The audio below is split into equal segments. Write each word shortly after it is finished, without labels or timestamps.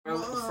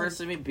first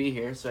let me be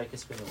here so I can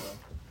spin the wheel.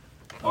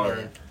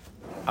 Or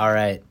All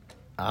right.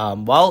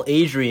 While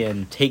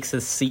Adrian takes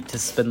his seat to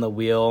spin the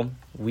wheel,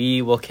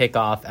 we will kick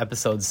off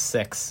episode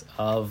 6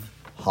 of...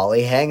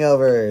 Holly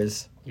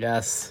Hangovers.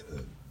 Yes.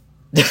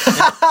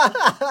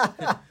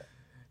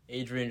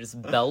 Adrian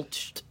just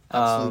belched.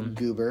 Absolute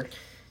goober.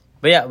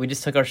 But yeah, we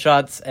just took our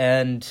shots,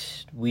 and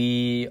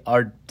we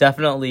are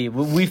definitely...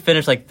 We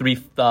finished like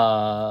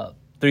 3/4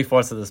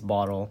 of this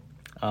bottle.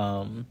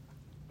 Or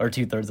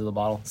 2/3 of the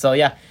bottle. So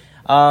yeah.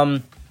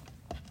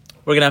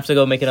 We're going to have to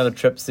go make another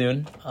trip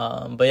soon.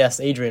 But yes,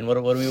 Adrian, what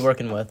are we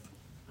working with?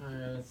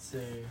 Let's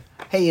see.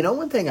 Hey, you know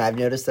one thing I've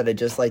noticed that I'd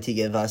just like to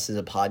give us as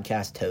a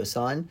podcast toast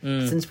on?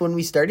 Since when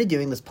we started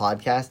doing this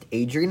podcast,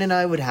 Adrian and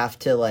I would have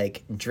to,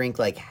 like, drink,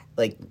 like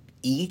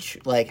each,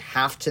 like,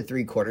 half to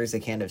 3/4 a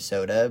can of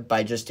soda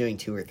by just doing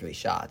 2 or 3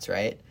 shots,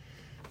 right?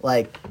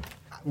 Like,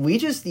 we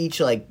just each,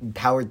 like,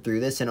 powered through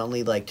this and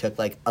only, like, took,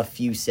 like, a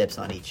few sips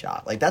on each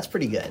shot. Like, that's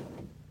pretty good.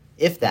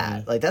 If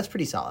that. Like, that's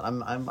pretty solid.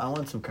 I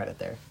want some credit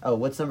there. Oh,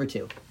 what's number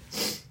 2?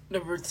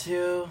 Number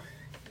 2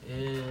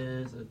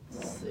 is,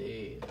 let's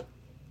see,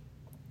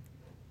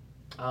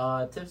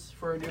 tips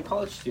for new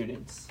college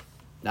students.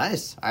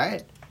 Nice. All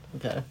right.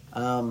 Okay.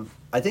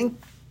 I think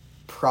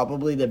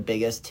probably the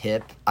biggest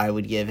tip I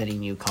would give any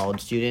new college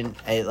student,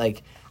 I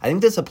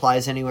think this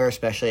applies anywhere,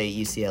 especially at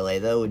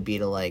UCLA, though, would be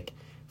to, like,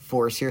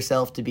 force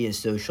yourself to be as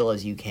social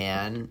as you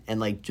can and,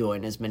 like, go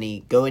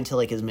into,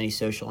 like, as many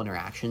social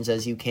interactions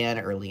as you can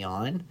early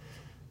on.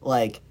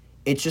 Like,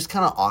 it's just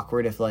kind of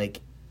awkward if, like,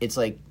 it's,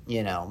 like,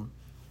 you know,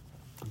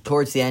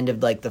 towards the end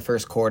of, like, the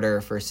first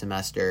quarter, first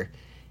semester,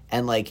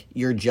 and, like,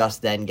 you're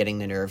just then getting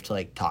the nerve to,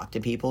 like, talk to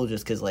people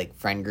just because, like,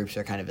 friend groups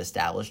are kind of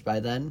established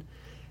by then.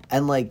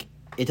 And, like,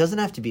 it doesn't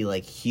have to be,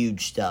 like,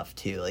 huge stuff,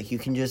 too. Like, you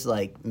can just,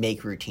 like,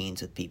 make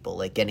routines with people,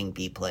 like getting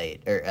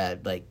B-plate or,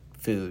 like,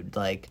 food,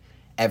 like,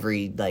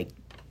 every, like,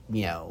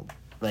 you know,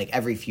 like,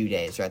 every few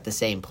days or at the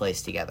same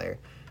place together.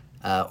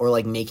 Or,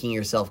 like, making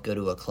yourself go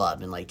to a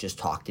club and, like, just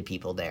talk to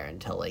people there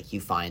until, like,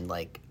 you find,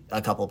 like,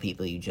 a couple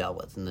people you gel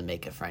with and then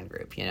make a friend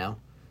group, you know?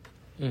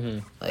 Mm-hmm.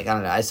 Like, I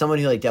don't know. As someone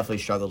who, like, definitely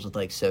struggles with,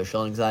 like,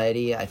 social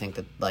anxiety, I think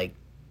that, like,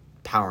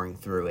 powering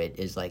through it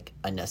is, like,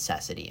 a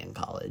necessity in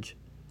college.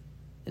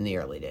 In the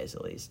early days,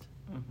 at least.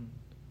 Mm-hmm.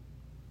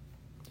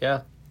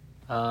 Yeah.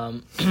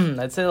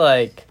 I'd say,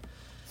 like,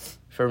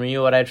 for me,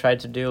 what I tried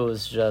to do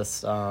was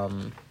just, I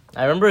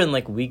remember in,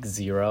 like, week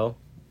 0,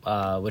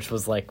 which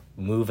was, like,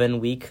 move-in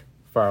week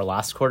for our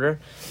last quarter,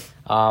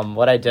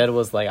 what I did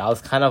was, like, I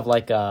was kind of,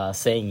 like,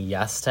 saying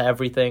yes to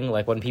everything.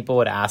 Like, when people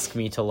would ask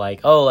me to,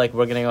 like, oh, like,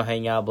 we're gonna go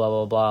hang out, blah,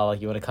 blah, blah,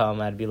 like, you want to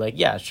come? I'd be like,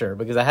 yeah, sure,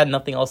 because I had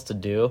nothing else to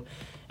do.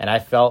 And I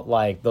felt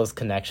like those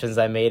connections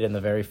I made in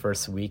the very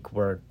first week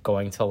were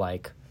going to,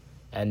 like,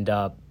 end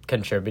up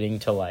contributing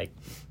to, like,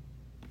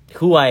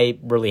 who I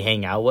really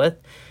hang out with.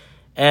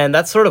 And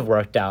that sort of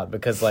worked out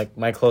because, like,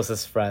 my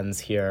closest friends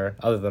here,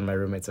 other than my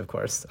roommates, of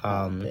course,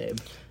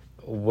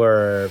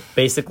 were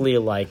basically,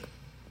 like,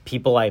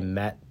 people I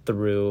met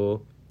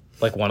through,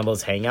 like, one of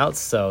those hangouts.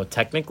 So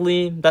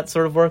technically that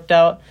sort of worked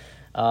out.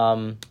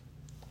 I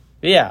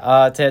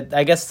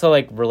guess to,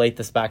 like, relate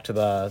this back to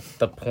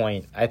the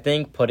point, I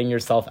think putting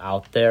yourself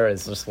out there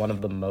is just one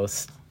of the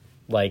most,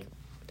 like,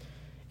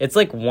 it's,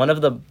 like, one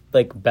of the,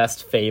 like,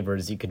 best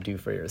favors you could do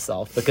for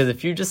yourself. Because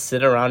if you just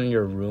sit around in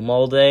your room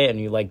all day and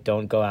you, like,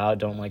 don't go out,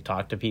 don't, like,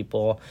 talk to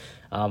people,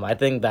 I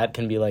think that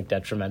can be, like,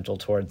 detrimental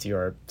towards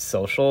your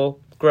social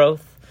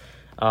growth.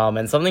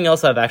 And something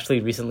else I've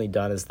actually recently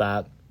done is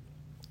that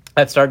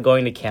I've started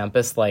going to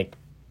campus, like,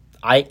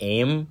 I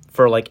aim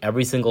for, like,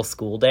 every single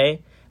school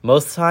day.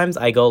 Most times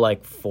I go,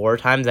 like, 4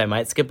 times. I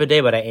might skip a day,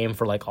 but I aim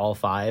for, like, all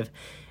 5.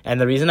 And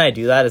the reason I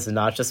do that is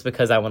not just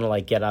because I want to,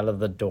 like, get out of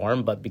the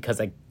dorm, but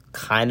because I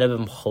kind of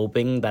am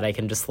hoping that I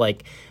can just,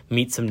 like,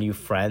 meet some new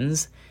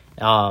friends.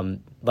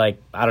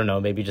 Like, I don't know,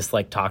 maybe just,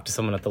 like, talk to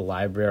someone at the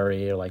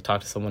library or, like,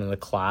 talk to someone in the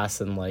class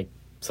and, like,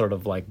 sort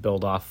of, like,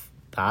 build off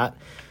that.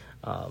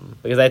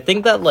 Because I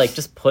think that, like,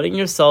 just putting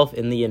yourself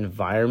in the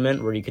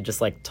environment where you could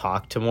just, like,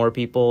 talk to more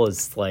people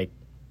is, like,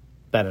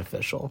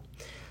 beneficial.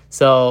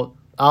 So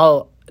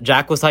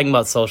Jack was talking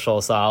about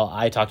social, so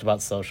I talked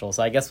about social.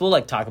 So I guess we'll,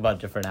 like, talk about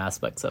different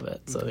aspects of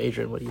it. So,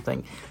 Adrian, what do you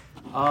think?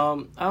 I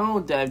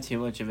won't dive too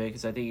much of it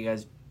because I think you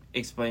guys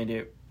explained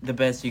it the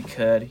best you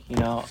could, you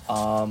know,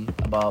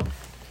 about,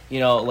 you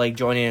know, like,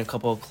 joining a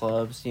couple of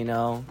clubs, you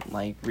know,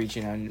 like,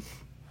 reaching out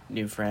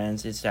new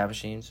friends,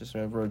 establishing some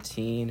sort of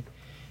routine,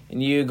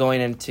 and you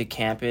going into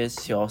campus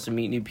to also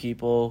meet new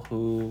people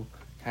who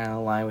kind of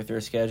align with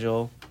your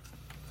schedule.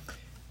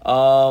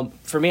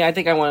 For me, I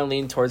think I want to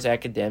lean towards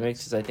academics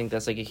because I think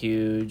that's, like, a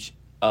huge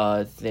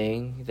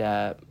thing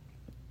that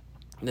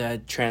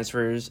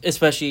transfers,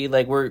 especially,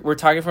 like, we're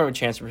talking from a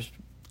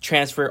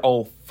transfer.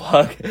 Oh,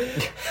 fuck.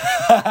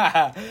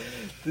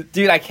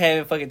 Dude, I can't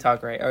even fucking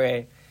talk right.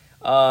 Okay.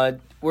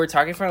 We're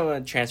talking from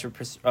a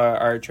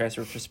our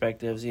transfer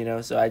perspectives, you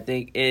know, so I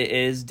think it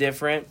is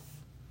different.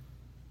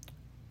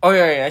 Oh,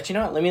 yeah, actually, you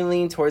know what? Let me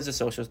lean towards the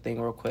social thing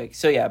real quick.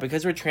 So, yeah,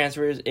 because we're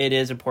transfers, it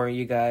is important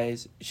you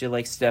guys should,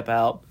 like, step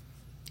out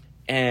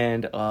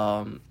and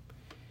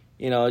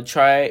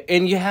try,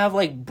 and you have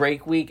like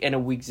break week and a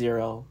week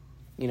 0,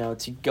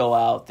 to go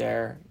out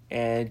there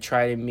and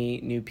try to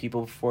meet new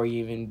people before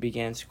you even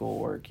begin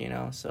schoolwork.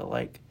 So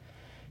like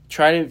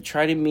try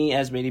to meet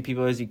as many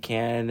people as you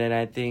can, and then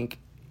I think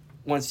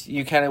once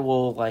you kind of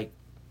will like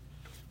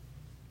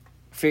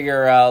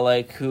figure out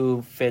like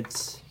who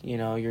fits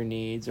your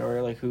needs,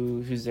 or like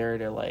who's there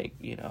to like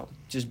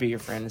just be your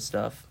friend and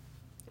stuff.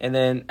 And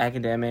then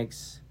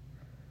academics,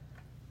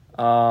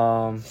 you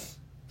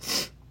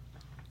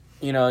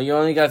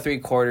only got 3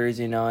 quarters,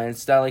 and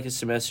it's not like a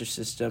semester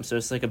system, so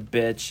it's like a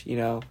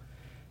bitch.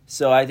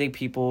 So I think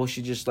people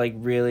should just like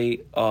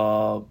really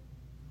kind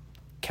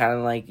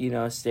of like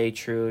stay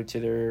true to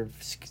their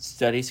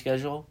study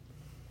schedule,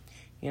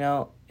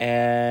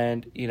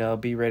 and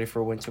be ready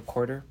for winter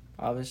quarter,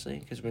 obviously,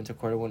 because winter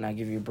quarter will not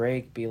give you a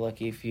break. Be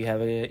lucky if you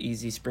have an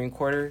easy spring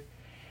quarter.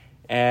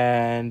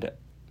 And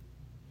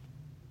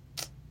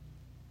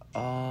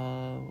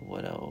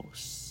what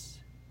else?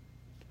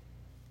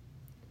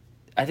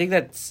 I think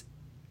that's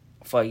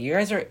I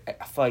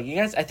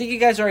think you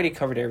guys already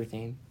covered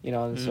everything, in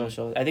the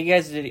social. I think you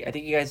guys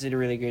did a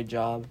really good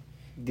job.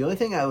 The only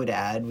thing I would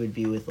add would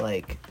be with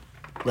like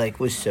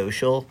with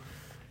social.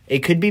 It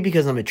could be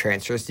because I'm a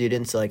transfer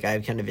student, so like I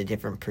have kind of a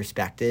different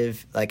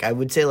perspective. Like I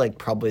would say like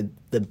probably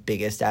the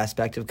biggest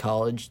aspect of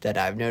college that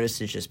I've noticed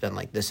has just been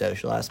like the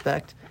social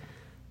aspect.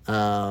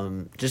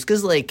 Just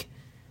because like,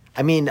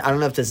 I mean, I don't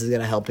know if this is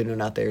gonna help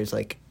anyone out there who's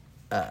like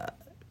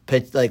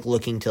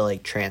looking to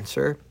like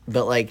transfer,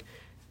 but like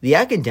the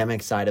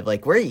academic side of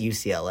like we're at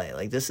UCLA,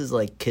 like this is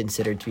like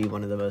considered to be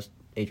one of the most.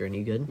 Adrian,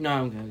 you good? No,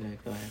 I'm good.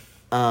 Go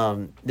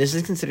ahead. This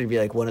is considered to be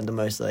like one of the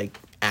most like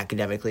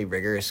academically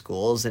rigorous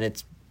schools, and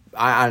it's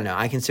I don't know,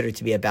 I consider it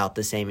to be about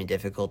the same in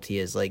difficulty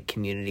as like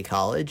community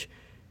college.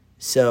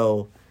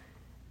 So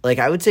like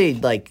I would say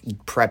like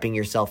prepping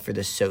yourself for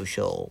the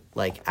social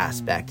like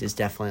aspect is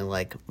definitely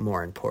like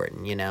more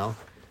important,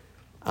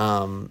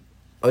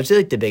 I would say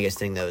like the biggest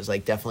thing though is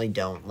like definitely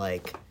don't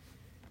like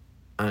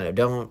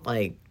don't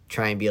like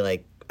try and be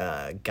like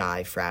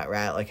guy frat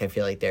rat. Like I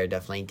feel like they're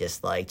definitely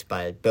disliked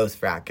by both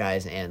frat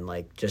guys and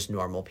like just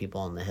normal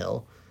people on the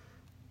Hill.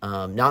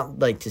 Not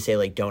like to say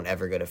like don't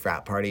ever go to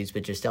frat parties,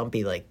 but just don't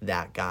be like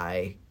that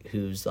guy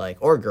who's like,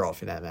 or girl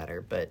for that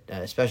matter, but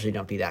especially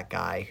don't be that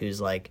guy who's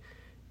like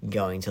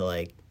going to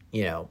like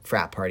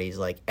frat parties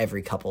like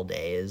every couple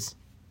days.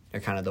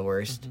 They're kind of the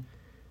worst.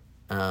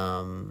 If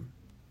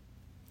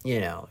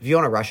you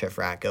want to rush a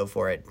frat, go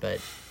for it, but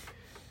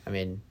I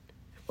mean,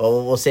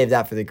 well, we'll save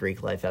that for the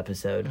Greek life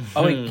episode.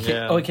 Can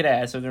I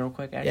add something real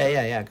quick? Actually?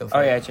 Yeah, go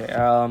for it.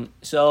 Actually,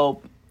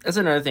 so that's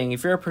another thing.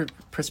 If you're a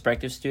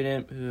prospective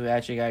student who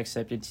actually got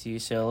accepted to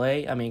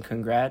UCLA, I mean,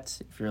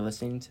 congrats if you're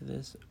listening to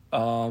this.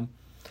 I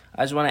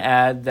just want to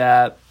add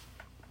that,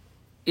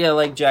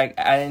 like Jack,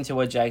 adding to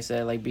what Jack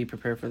said, like be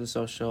prepared for the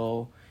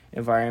social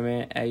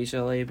environment at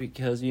UCLA,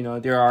 because,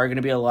 there are going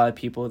to be a lot of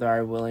people that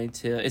are willing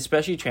to,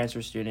 especially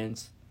transfer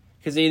students,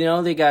 because they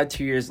know they got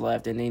 2 years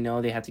left and they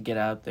know they have to get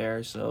out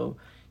there. So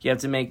you have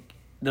to make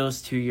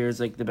those 2 years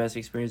like the best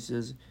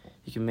experiences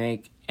you can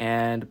make.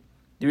 And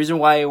the reason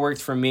why it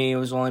worked for me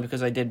was only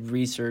because I did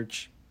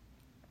research.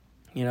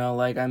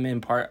 Like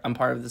I'm part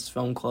of this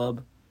film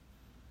club,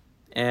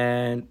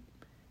 and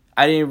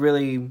I didn't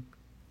really,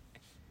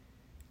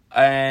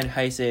 and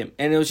how you say it,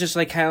 and it was just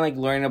like kind of like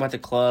learning about the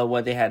club,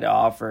 what they had to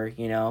offer,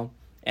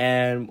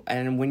 and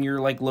when you're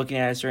like looking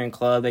at a certain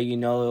club that it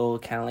will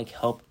kind of like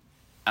help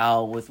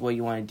out with what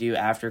you want to do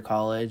after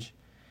college,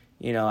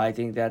 I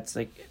think that's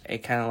like it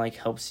kind of like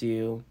helps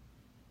you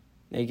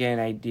get an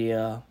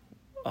idea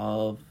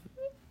of.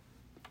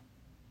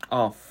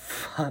 Oh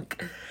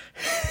fuck.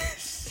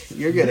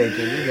 You're good,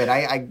 Adrian. You're good.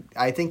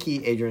 I think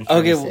Adrian's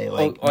trying to say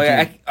like.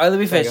 Let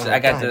me finish. I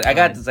got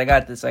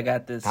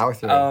this. Power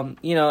through.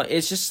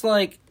 It's just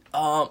like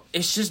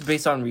it's just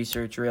based on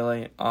research,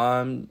 really.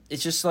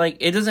 It's just like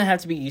it doesn't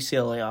have to be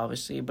UCLA,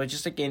 obviously, but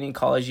just like any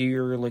college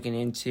you're looking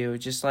into,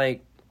 just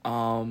like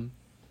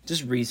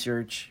just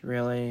research,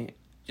 really.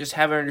 Just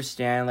have an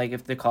understand like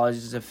if the college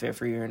is a fit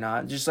for you or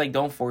not. Just like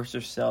don't force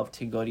yourself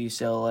to go to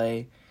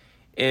UCLA.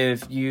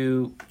 If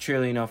you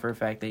truly know for a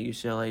fact that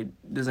UCLA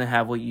doesn't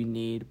have what you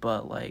need,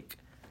 but like,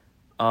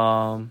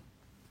 but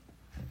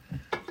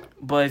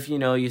if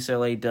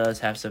UCLA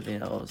does have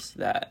something else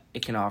that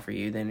it can offer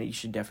you, then you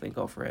should definitely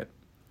go for it.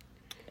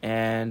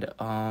 And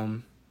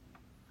and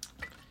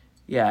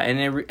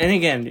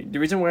again, the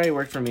reason why it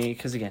worked for me,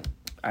 because again,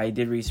 I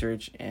did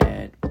research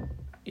and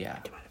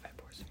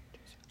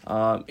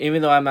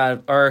even though I'm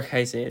not, or how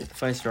I say it,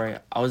 funny story,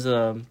 I was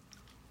a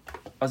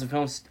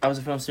film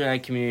student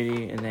at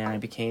Community, and then I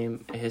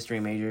became a history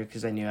major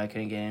because I knew I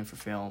couldn't get in for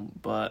film.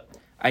 But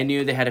I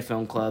knew they had a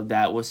film club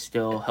that would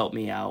still help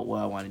me out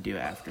what I want to do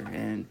after.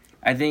 And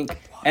I think,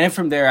 and then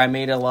from there, I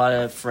made a lot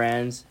of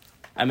friends.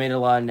 I made a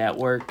lot of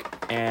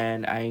network,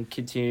 and I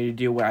continue to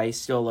do what I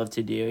still love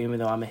to do, even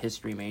though I'm a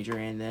history major.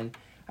 And then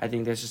I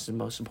think that's just the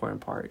most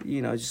important part.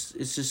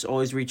 It's just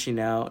always reaching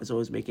out. It's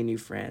always making new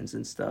friends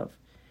and stuff.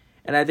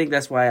 And I think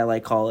that's why I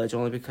like college,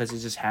 only because it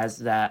just has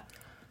that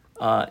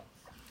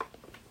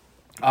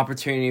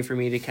opportunity for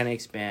me to kind of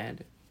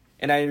expand.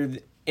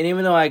 And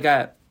even though I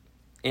got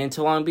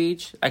into Long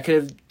Beach, I could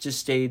have just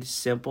stayed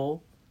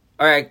simple,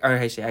 or I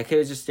could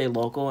have just stayed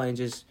local and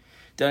just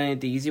done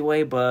it the easy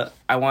way. But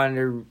I wanted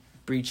to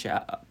reach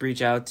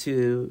out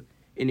to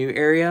a new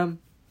area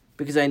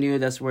because I knew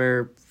that's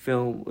where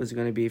film was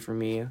going to be for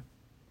me.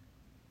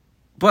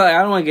 But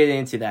I don't want to get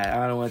into that.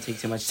 I don't want to take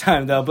too much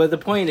time though. But the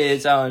point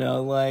is, I don't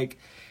know, like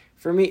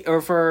for me,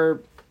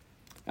 for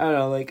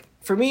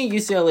me,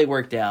 UCLA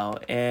worked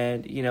out,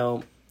 and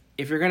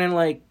if you're gonna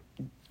go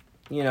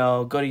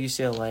to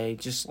UCLA,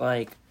 just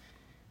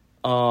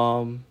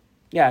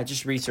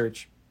just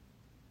research,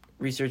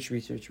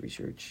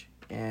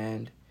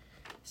 and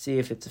see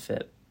if it's a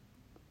fit,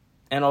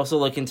 and also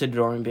look into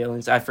dorm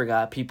buildings. I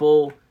forgot the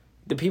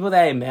people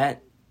that I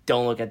met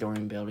don't look at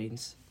dorm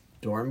buildings.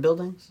 Dorm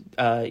buildings?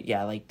 They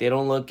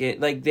don't look at,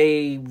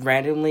 they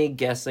randomly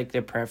guess,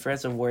 their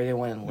preference of where they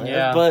want to live.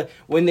 Yeah. But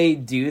when they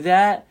do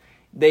that,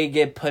 they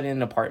get put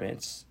in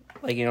apartments.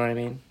 You know what I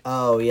mean?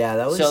 Oh, yeah,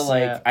 that was... So,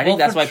 I think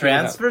that's why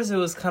transfers, it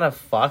was kind of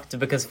fucked,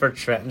 because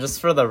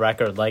just for the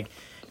record,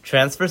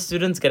 transfer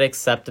students get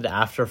accepted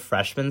after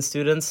freshman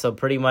students, so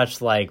pretty much,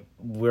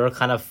 we're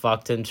kind of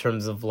fucked in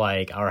terms of,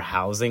 our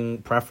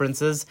housing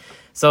preferences.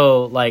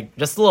 So,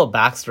 just a little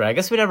backstory. I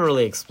guess we never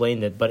really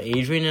explained it, but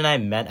Adrian and I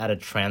met at a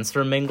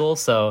transfer mingle.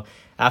 So,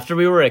 after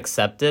we were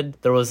accepted,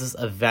 there was this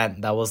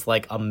event that was,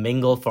 a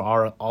mingle for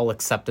our all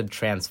accepted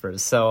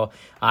transfers. So,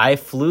 I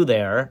flew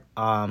there,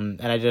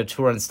 and I did a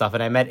tour and stuff,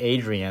 and I met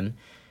Adrian.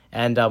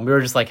 And we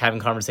were just, having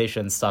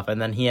conversation and stuff.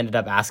 And then he ended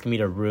up asking me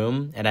to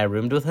room, and I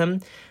roomed with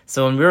him.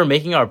 So when we were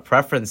making our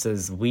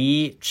preferences,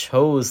 we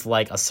chose,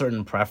 a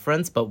certain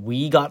preference, but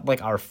we got,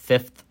 our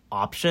fifth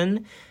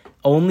option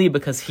only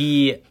because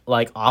he,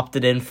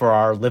 opted in for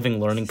our living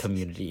learning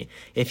community.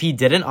 If he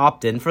didn't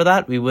opt in for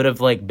that, we would have,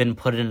 been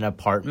put in an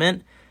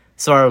apartment.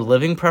 So our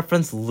living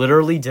preference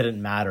literally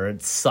didn't matter.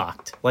 It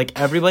sucked.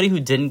 Everybody who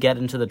didn't get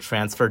into the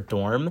transfer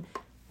dorm,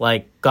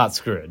 got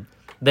screwed.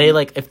 They,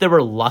 if they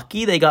were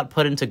lucky, they got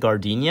put into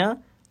Gardenia,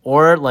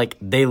 or,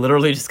 they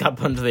literally just got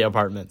put into the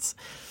apartments.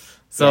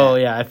 So,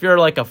 yeah, if you're,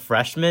 a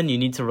freshman, you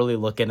need to really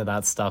look into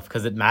that stuff,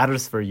 because it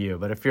matters for you.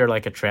 But if you're, a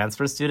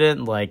transfer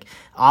student,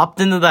 opt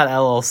into that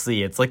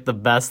LLC. It's, the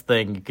best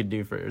thing you could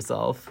do for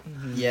yourself.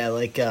 Yeah,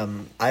 I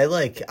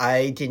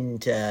didn't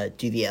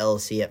do the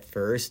LLC at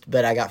first,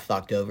 but I got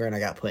fucked over, and I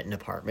got put in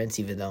apartments,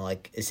 even though,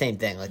 the same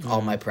thing.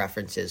 All my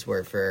preferences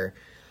were for...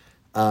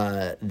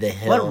 the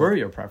hill. What were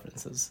your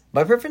preferences?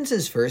 My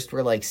preferences first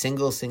were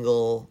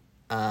single,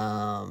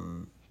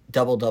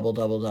 double,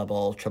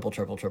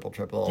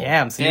 triple.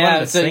 Damn, so you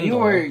wanted a single. you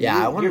were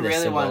I wanted you really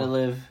single. wanted to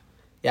live.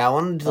 Yeah, I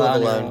wanted to live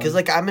alone because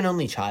I'm an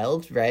only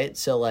child, right?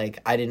 So I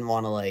didn't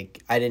want to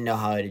I didn't know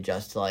how I'd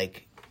adjust to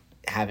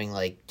having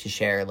to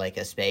share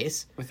a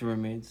space With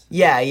roommates.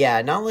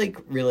 Yeah, not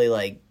really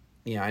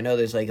I know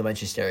there's a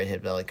bunch of stereotypes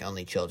about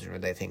only children where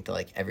they think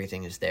that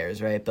everything is theirs,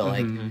 right? But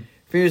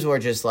for me it was more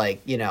just I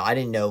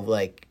didn't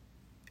know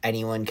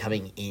anyone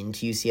coming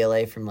into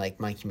UCLA from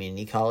my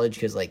community college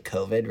because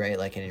COVID, right?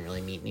 I didn't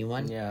really meet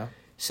anyone. Yeah.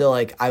 So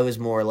I was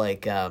more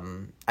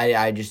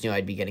I just knew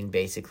I'd be getting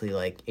basically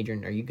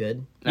Adrian, are you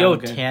good? Yo,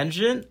 Okay.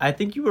 tangent. I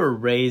think you were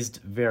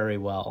raised very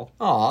well.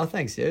 Aw,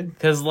 thanks, dude.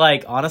 Because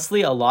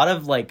honestly, a lot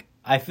of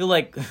I feel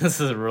this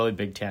is a really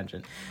big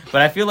tangent,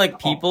 but I feel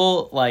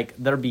people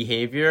their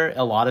behavior,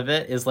 a lot of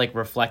it is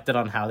reflected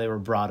on how they were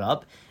brought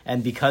up.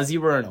 And because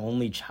you were an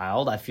only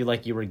child, I feel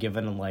you were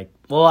given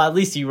at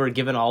least you were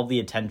given all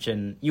the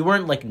attention. You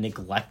weren't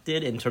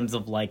neglected in terms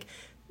of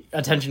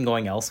attention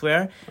going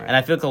elsewhere. Right. And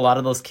I feel a lot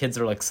of those kids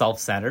are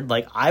self-centered.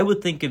 I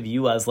would think of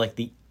you as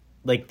the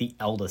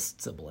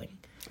eldest sibling.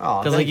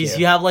 Because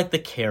you have the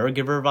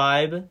caregiver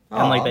vibe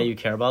and that you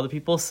care about the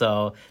people,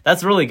 so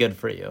that's really good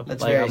for you.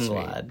 That's very I'm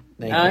sweet. glad.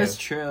 That's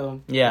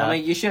true. Yeah.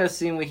 You should have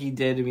seen what he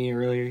did to me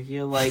earlier. He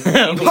whoa,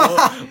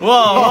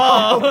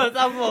 that's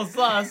a little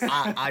sus.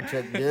 I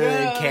took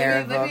good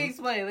care of Let me him.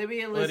 explain. Let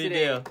me What elucidate. did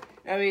he do?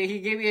 I mean, he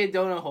gave me a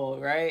donut hole,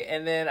 right?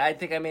 And then I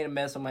think I made a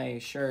mess on my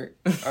shirt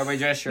or my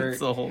dress shirt.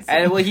 So wholesome.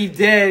 And what he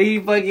did, he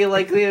fucking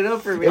cleaned it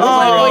up for me. I was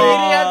Oh. like, you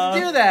didn't have to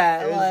do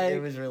that.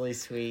 It was really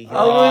sweet.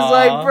 I was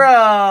like, bro.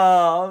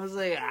 I was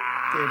like,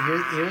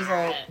 Dude,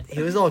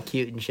 he was all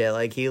cute and shit.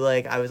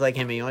 I was like,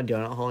 hey man, you want a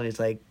donut hole? And he's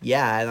like,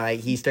 yeah. And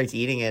he starts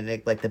eating it, and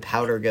the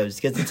powder goes,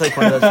 because it's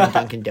one of those from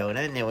Dunkin'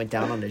 Donut, and it went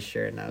down on his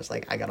shirt, and I was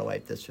like, I gotta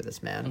wipe this for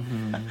this man.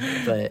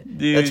 Mm-hmm. But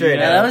Dude, that's right.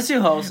 Yeah, that was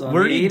too wholesome.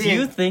 Do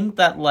you think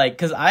that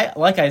because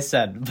I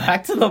said,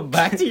 back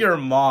to your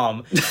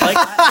mom,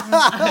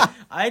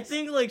 I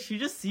think she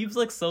just seems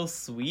so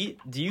sweet.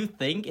 Do you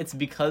think it's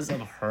because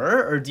of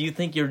her, or do you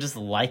think you're just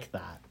like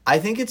that? I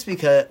think it's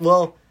because,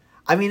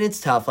 I mean, it's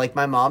tough.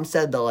 My mom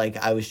said that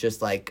I was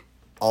just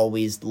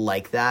always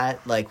like that,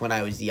 when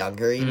I was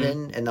younger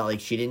even, and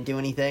that she didn't do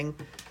anything.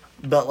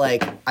 But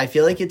I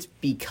feel it's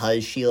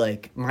because she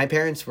my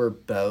parents were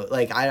both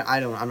I'm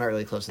not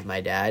really close with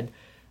my dad.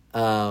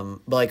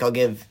 But I'll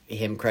give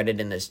him credit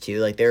in this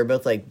too. They were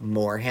both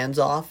more hands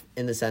off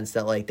in the sense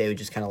that they would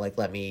just kind of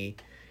let me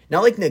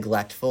not like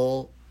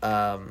neglectful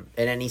in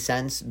any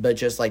sense, but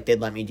just like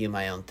they'd let me do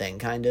my own thing,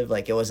 kind of.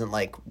 Like it wasn't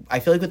like, I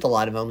feel like with a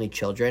lot of only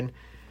children,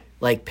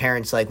 like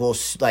parents like will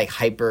like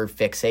hyper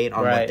fixate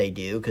on what they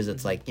do because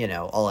it's like, you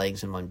know, all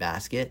eggs in one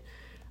basket.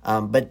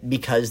 But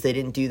because they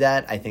didn't do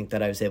that, I think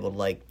that I was able to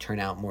like turn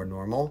out more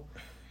normal.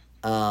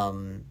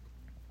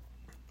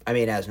 I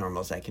mean, as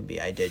normal as I can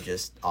be. I did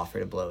just offer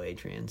to blow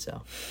Adrian,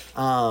 so.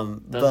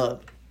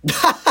 But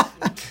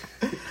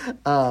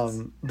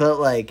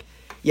like,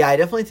 yeah, I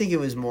definitely think it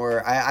was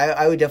more.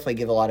 I would definitely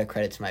give a lot of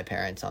credit to my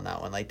parents on that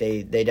one. Like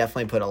they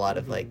definitely put a lot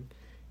of like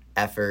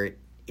effort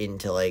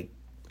into like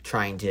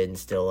trying to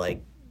instill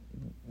like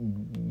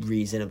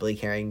reasonably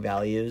caring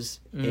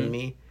values in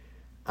me.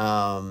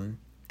 And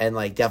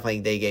like definitely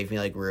they gave me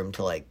like room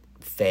to like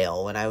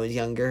fail when I was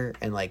younger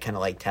and like kind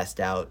of like test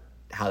out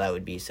how that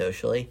would be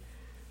socially.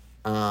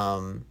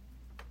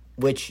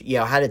 Which, you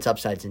know, had its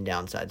upsides and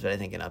downsides, but I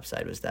think an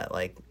upside was that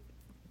like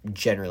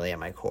generally at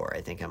my core, I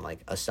think I'm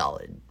like a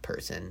solid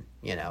person,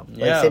 you know,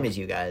 like same as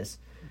you guys,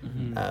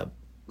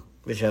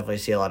 which I definitely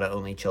see a lot of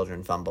only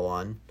children fumble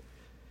on.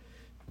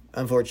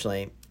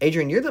 Unfortunately,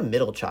 Adrian, you're the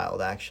middle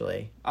child,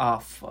 actually. Oh,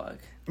 fuck.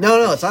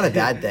 No, it's not a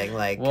bad thing.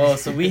 Like, well,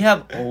 so we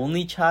have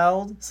only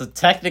child, so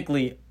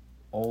technically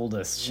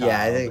oldest child.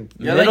 Yeah, I think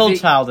middle like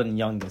child and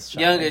youngest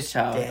child. Youngest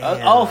child.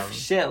 Damn. Oh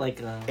shit!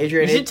 Like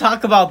Adrian, we should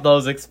talk about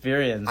those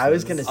experiences. I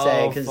was gonna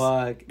say because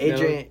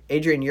Adrian,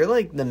 Adrian, you're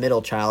like the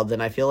middle child,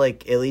 and I feel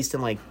like at least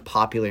in like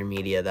popular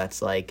media,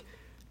 that's like,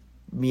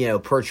 you know,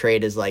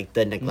 portrayed as like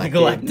the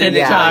neglected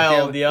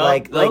child. Yeah,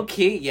 like low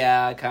key,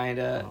 yeah, kind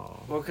of. Oh.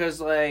 Well,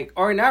 because like,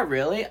 or not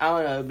really. I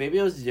don't know. Maybe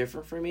it was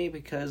different for me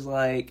because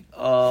like,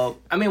 I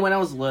mean, when I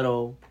was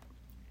little.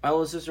 My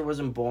little sister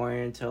wasn't born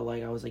until,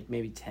 like, I was, like,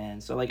 maybe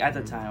 10. So, like, at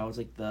the time, I was,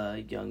 like,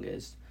 the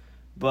youngest.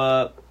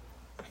 But,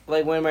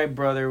 like, when my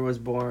brother was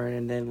born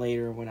and then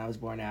later when I was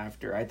born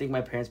after, I think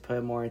my parents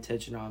put more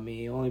attention on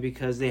me only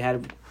because they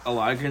had a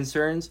lot of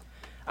concerns.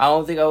 I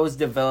don't think I was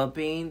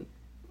developing.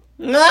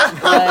 What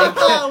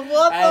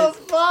the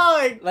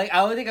fuck? Like, I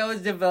don't think I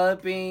was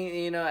developing,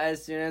 you know,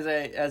 as soon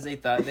as they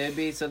thought they'd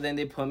be. So then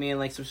they put me in,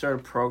 like, some sort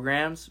of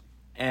programs.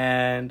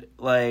 And,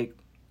 like...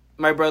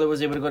 My brother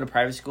was able to go to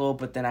private school,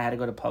 but then I had to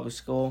go to public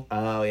school.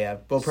 Oh, yeah.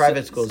 Well,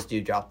 private schools do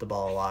drop the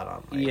ball a lot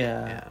on,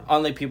 like...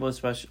 On, like, people with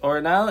special...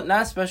 Or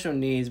not special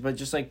needs, but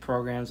just, like,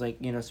 programs like,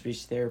 you know,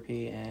 speech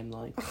therapy and,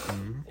 like...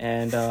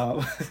 And,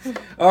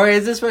 or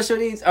is it special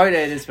needs? Oh,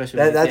 yeah, it is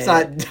special needs. That's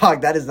not... Dog,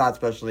 that is not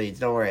special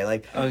needs. Don't worry.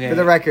 Like, for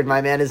the record,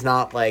 my man is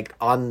not, like,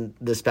 on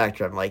the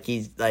spectrum. Like,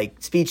 he's,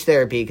 like, speech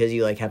therapy because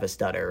you, like, have a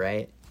stutter,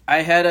 right?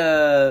 I had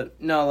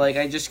like,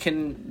 I just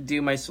couldn't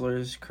do my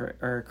slurs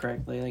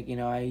correctly. Like, you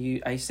know,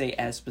 I say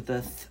S, but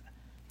the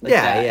like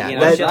yeah. You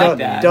know,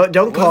 that.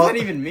 Don't call... What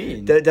does that even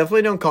mean?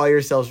 Definitely don't call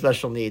yourself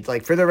special needs.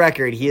 Like, for the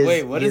record, he is...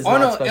 Wait, what is... Oh,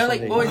 no,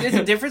 like, well, there's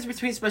a difference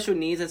between special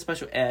needs and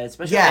special ed.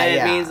 Special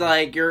ed means,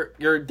 like,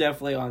 you're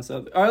definitely on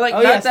something. Or, like,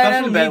 not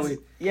that in a bad way.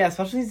 Yeah,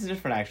 special needs is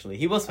different, actually.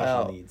 He was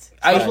special needs.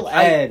 Special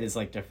ed is,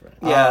 like, different.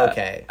 Yeah.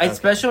 Okay.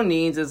 Special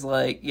needs is,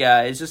 like,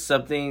 yeah, it's just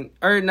something...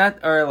 Or,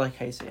 like,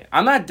 how you say it?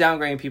 I'm not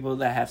downgrading people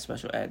that have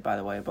special ed, by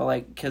the way. But,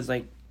 like, because,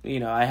 like, you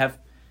know, I have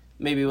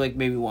maybe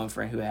one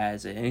friend who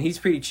has it. And he's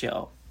pretty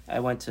chill. I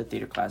went to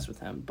theater class with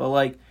him. But,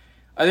 like,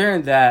 other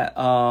than that,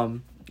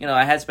 you know,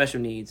 I had special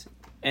needs.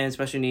 And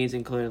special needs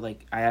included,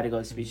 like, I had to go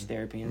to speech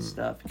therapy and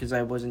stuff because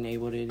I wasn't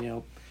able to, you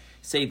know,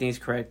 say things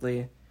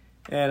correctly.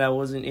 And I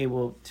wasn't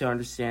able to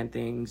understand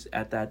things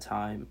at that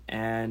time.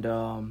 And,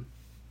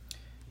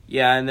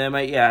 yeah, and then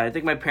I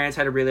think my parents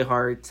had a really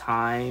hard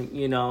time,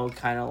 you know,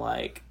 kind of,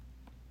 like,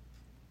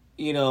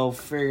 you know,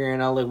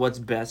 figuring out, like, what's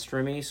best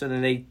for me. So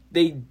then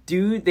they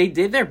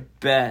did their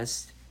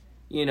best,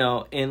 you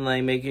know, in,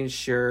 like, making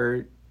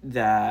sure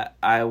that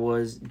I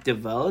was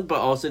developed, but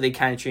also they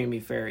kind of treated me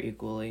fair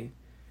equally.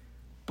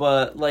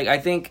 But, like, I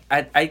think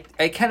I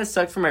kind of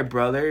sucked for my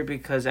brother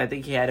because I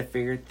think he had to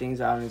figure things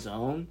out on his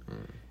own.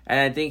 And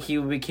I think he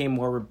became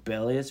more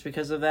rebellious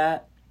because of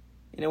that,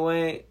 in a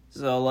way.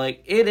 So,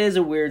 like, it is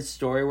a weird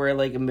story where,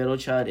 like, a middle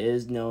child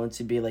is known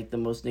to be, like, the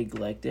most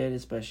neglected,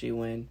 especially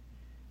when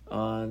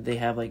they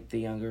have, like, the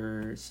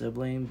younger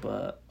sibling.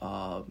 But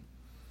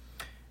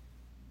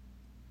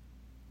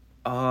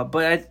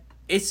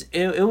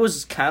it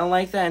was kind of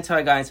like that until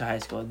I got into high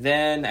school.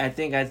 Then I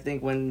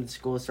think when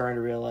school was starting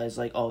to realize,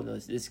 like, oh,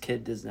 this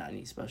kid does not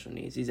need special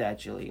needs. He's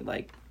actually,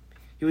 like,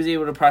 he was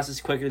able to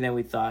process quicker than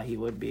we thought he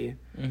would be.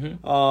 And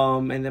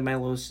then my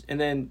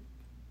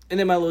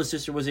little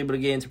sister was able to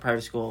get into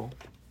private school.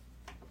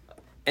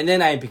 And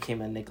then I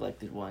became a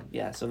neglected one.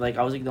 Yeah, so, like,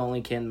 I was, like, the only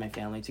kid in my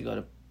family to go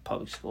to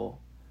public school.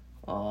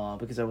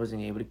 Because I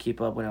wasn't able to keep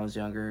up when I was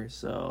younger.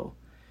 So,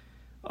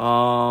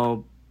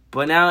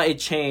 but now it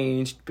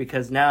changed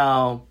because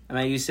now I'm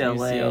at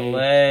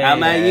UCLA.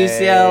 I'm at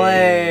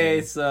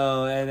UCLA.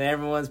 So, and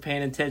everyone's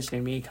paying attention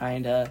to me,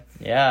 kind of.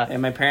 Yeah.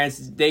 And my parents,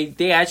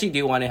 they actually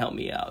do want to help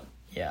me out.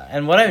 Yeah.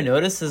 And what I've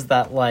noticed is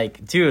that,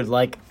 like, dude,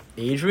 like,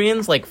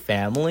 Adrian's, like,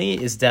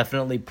 family is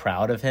definitely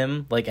proud of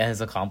him, like, and his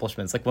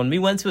accomplishments. Like, when we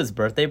went to his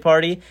birthday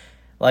party,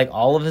 like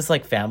all of his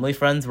like family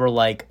friends were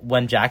like,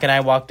 when Jack and I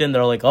walked in,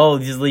 they're like, oh,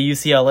 these are the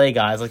UCLA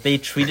guys. Like they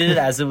treated it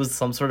as it was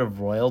some sort of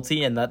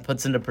royalty, and that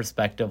puts into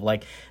perspective,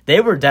 like they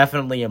were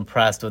definitely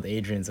impressed with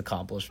Adrian's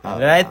accomplishment.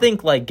 And I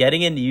think like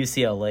getting into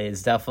UCLA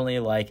is definitely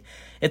like,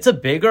 it's a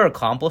bigger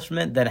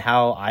accomplishment than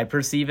how I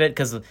perceive it,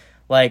 because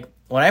like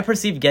when I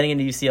perceived getting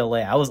into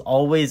UCLA, I was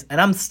always,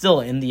 and I'm still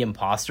in the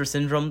imposter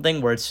syndrome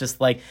thing where it's just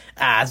like,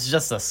 it's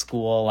just a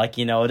school. Like,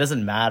 you know, it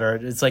doesn't matter.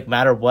 It's like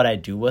matter what I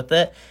do with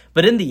it.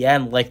 But in the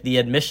end, like the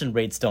admission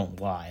rates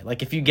don't lie.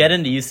 Like if you get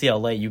into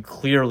UCLA, you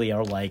clearly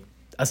are like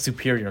a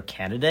superior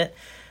candidate.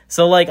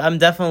 So like I can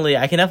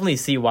definitely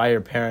see why your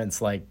parents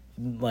like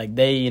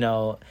they, you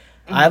know,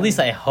 at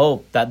least I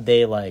hope that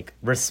they like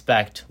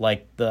respect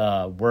like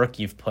the work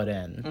you've put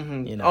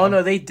in, you know. Oh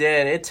no, they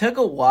did. It took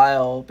a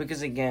while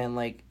because again,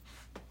 like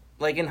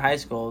in high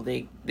school,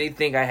 they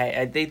think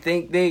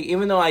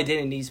even though I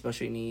didn't need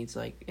special needs,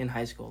 like in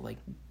high school, like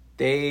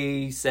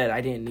they said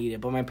I didn't need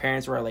it, but my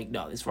parents were like,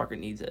 no, this fucker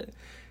needs it.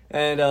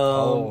 And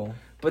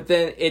but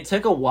then it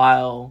took a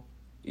while,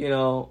 you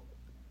know,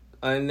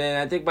 and then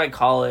I think by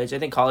college,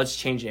 college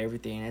changed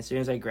everything. As soon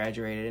as I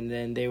graduated, and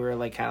then they were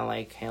like kind of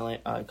like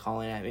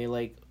calling at me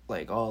like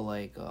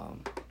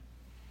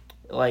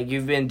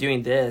you've been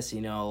doing this,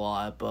 you know, a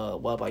lot,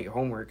 but what about your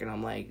homework? And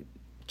I'm like,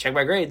 check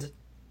my grades.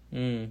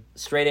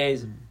 Straight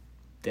A's.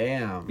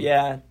 Damn.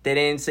 Yeah, they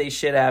didn't say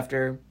shit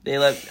after.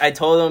 I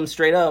told them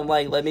straight up, I'm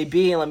like, let me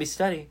be and let me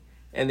study.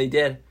 And they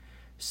did.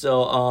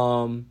 So,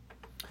 and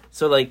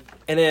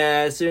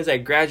then as soon as I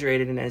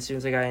graduated and as soon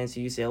as I got into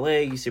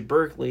UCLA, UC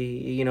Berkeley,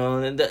 you know,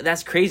 and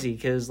that's crazy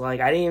because,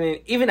 like, I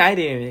didn't even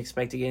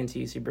expect to get into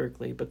UC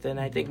Berkeley. But then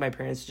I think my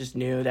parents just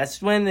knew.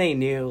 That's when they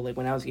knew, like,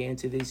 when I was getting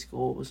into these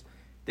schools,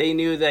 they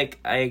knew, like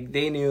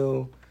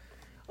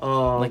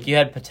you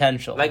had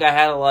potential. Like I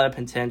had a lot of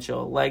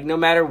potential. Like no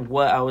matter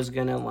what I was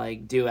gonna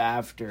like do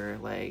after,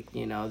 like,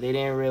 you know, they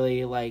didn't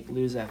really like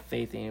lose that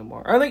faith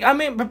anymore. Or like I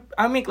mean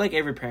like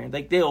every parent,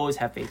 like they always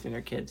have faith in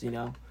their kids, you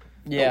know.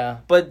 Yeah.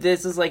 But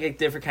this is like a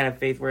different kind of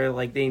faith where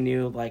like they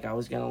knew like I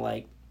was gonna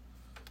like,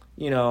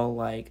 you know,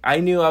 like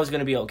I knew I was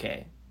gonna be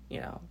okay,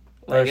 you know.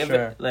 Like For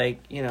sure.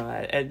 Like, you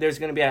know, there's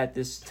gonna be at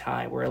this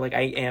time where like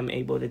I am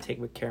able to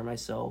take care of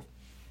myself.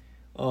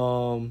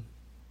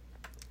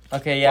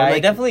 Okay, yeah, Or, like, I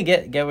definitely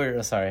get where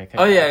you're... Sorry.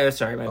 Oh, yeah,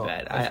 sorry, my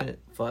bad.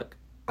 Fuck.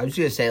 I was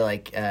gonna say,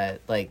 like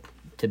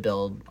to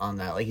build on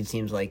that, like it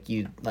seems like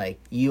you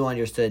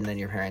understood, and then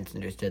your parents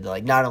understood that,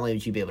 like, not only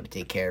would you be able to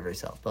take care of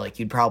yourself, but like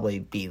you'd probably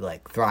be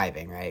like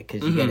thriving, right?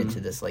 Because you get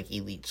into this like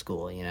elite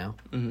school, you know.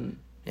 Mm-hmm.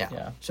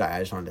 Yeah. Sorry, I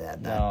just wanted to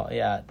add that. No,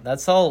 yeah,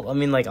 that's all. I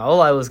mean, like,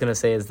 all I was gonna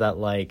say is that,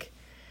 like,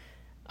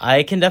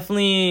 I can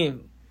definitely...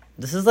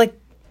 This is, like,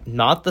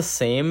 not the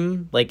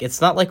same. Like,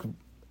 it's not, like,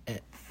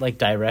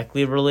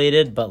 directly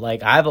related, but,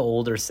 like, I have an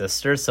older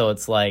sister, so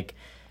it's, like...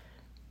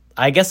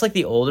 I guess, like,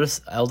 the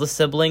eldest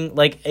sibling...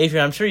 Like,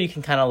 Adrian, I'm sure you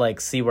can kind of, like,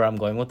 see where I'm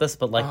going with this,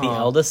 but, like, the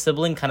eldest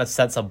sibling kind of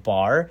sets a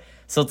bar.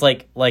 So it's,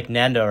 like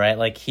Nando, right?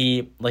 Like,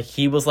 he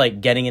was, like,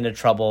 getting into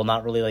trouble,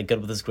 not really, like, good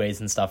with his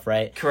grades and stuff,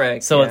 right?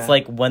 Correct, So yeah. it's,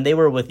 like, when they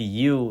were with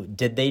you,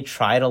 did they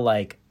try to,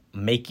 like,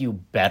 make you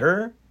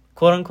better,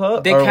 quote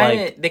unquote?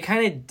 They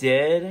kind of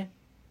did.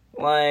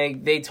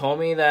 Like, they told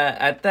me that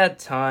at that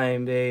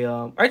time they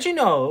actually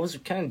no, it was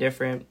kind of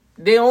different.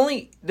 The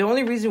only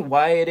reason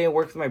why it didn't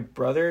work with my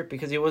brother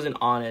because he wasn't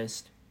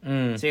honest.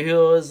 So he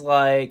was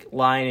like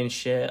lying and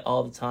shit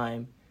all the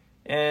time.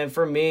 And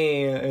for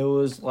me, it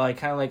was like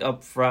kind of like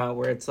up front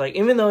where it's like,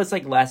 even though it's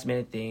like last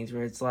minute things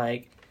where it's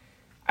like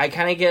I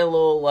kind of get a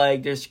little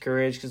like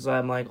discouraged because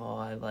I'm like,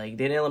 they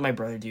didn't let my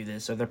brother do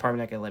this, so they're probably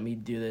not gonna let me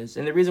do this.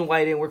 And the reason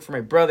why it didn't work for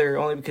my brother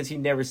only because he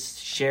never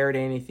shared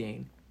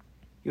anything.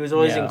 He was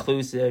always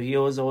inclusive. He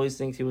always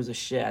thinks he was a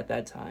shit at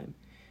that time.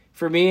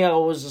 For me, I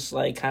was just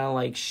like kind of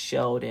like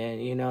shelled in,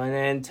 you know. And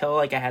then until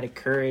like I had the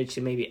courage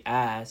to maybe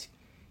ask,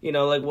 you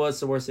know, like what's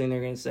the worst thing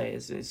they're gonna say?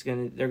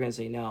 They're gonna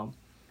say no.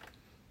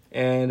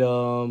 And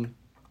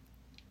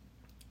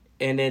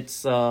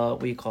it's what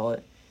do you call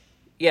it?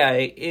 Yeah,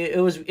 it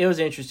was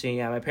interesting.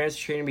 Yeah, my parents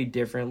treated me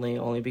differently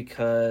only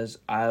because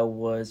I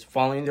was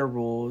following their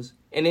rules,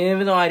 and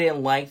even though I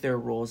didn't like their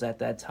rules at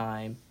that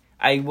time,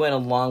 I went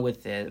along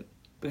with it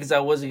because I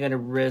wasn't gonna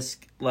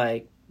risk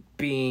like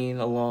being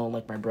alone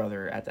like my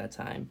brother at that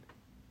time.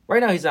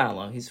 Right now, he's not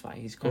alone. He's fine.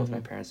 He's cool with my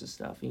parents and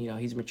stuff. And, you know,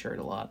 he's matured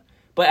a lot.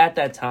 But at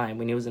that time,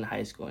 when he was in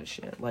high school and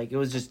shit, like it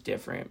was just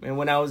different. And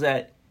when I was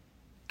at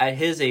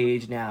his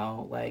age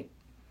now, like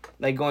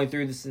going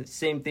through the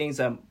same things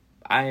I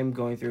am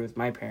going through with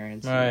my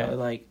parents, right. You know,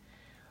 like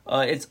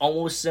it's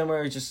almost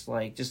similar, just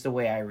the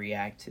way I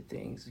react to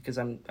things because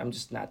I'm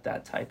just not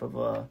that type of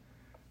a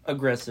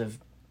aggressive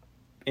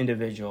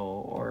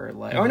individual or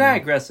like or not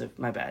aggressive.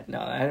 My bad. No,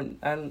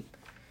 I'm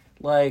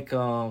like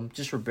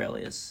just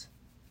rebellious.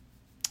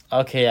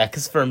 Okay, yeah,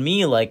 because for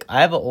me, like,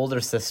 I have an older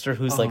sister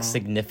who's, like, Uh-huh.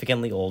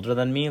 significantly older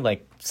than me,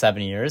 like,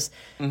 7 years.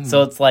 Mhm.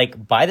 So it's,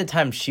 like, by the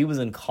time she was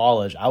in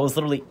college, I was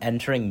literally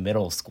entering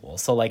middle school.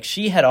 So, like,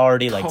 she had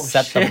already, like, Oh,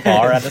 set the shit.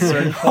 bar at a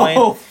certain point.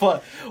 Oh,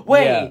 fuck.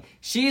 Wait, Yeah.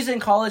 she's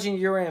in college and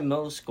you're in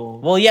middle school.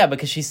 Well, yeah,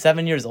 because she's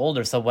 7 years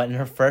older. So when in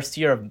her first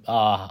year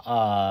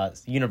of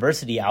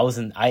university,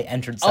 I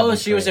entered seventh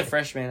She was a grade.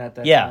 freshman at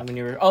that Yeah. time when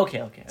you were...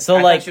 Okay. So, I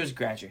thought like- she was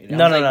graduating. I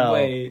No, was no, like, no.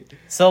 Wait.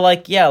 So,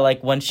 like, yeah,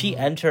 like, when she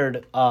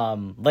entered,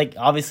 like,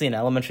 obviously in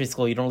elementary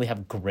school, you don't really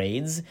have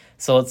grades.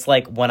 So it's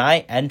like, when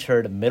I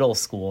entered middle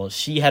school,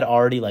 she had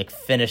already, like,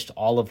 finished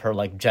all of her,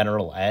 like,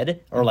 general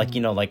ed, or, like,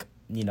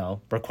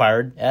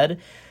 required ed.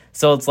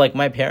 So it's like,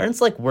 my parents,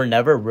 like, were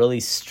never really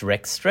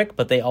strict,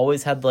 but they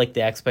always had, like,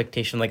 the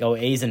expectation, like, oh,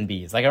 A's and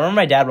B's. Like, I remember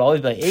my dad would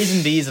always be like, A's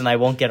and B's, and I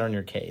won't get on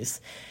your case.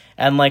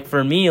 And, like,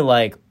 for me,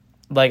 like,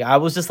 I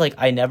was just, like,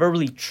 I never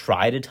really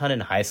tried a ton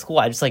in high school.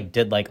 I just, like,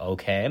 did, like,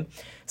 okay.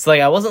 So,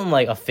 like, I wasn't,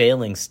 like, a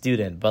failing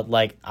student, but,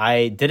 like,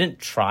 I didn't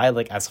try,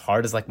 like, as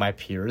hard as, like, my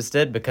peers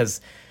did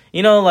because,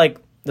 like,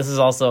 this is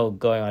also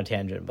going on a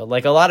tangent, but,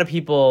 like, a lot of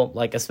people,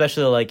 like,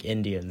 especially, like,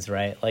 Indians,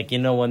 right? Like,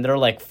 when they're,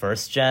 like,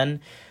 first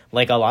gen,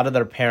 like, a lot of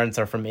their parents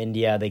are from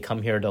India. They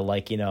come here to,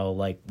 like,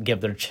 like,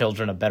 give their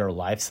children a better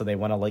life. So they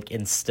want to, like,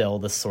 instill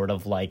this sort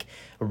of, like,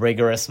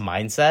 rigorous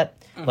mindset,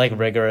 like,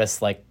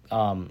 rigorous, like,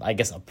 I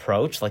guess,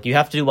 approach. Like, you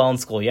have to do well in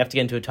school. You have to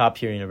get into a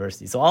top-tier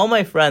university. So all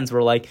my friends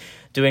were, like,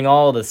 doing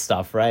all this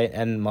stuff, right?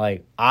 And,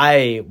 like,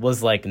 I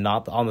was, like,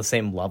 not on the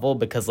same level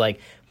because, like,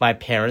 my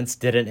parents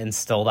didn't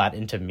instill that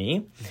into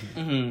me.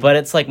 Mm-hmm. But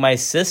it's like my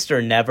sister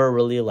never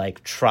really,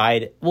 like,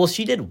 tried. Well,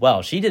 she did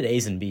well. She did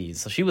A's and B's,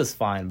 so she was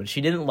fine. But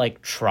she didn't,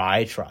 like,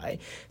 try.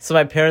 So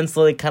my parents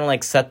really kind of,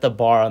 like, set the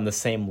bar on the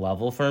same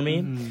level for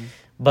me. Mm-hmm.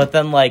 But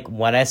then, like,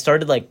 when I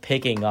started, like,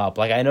 picking up,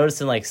 like, I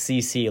noticed in, like,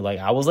 CC, like,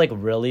 I was, like,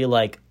 really,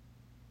 like,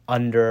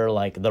 under,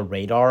 like, the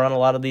radar on a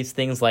lot of these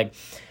things. Like,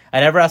 I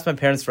never asked my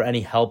parents for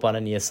any help on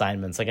any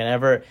assignments. Like, I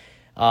never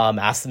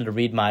asked them to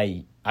read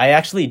I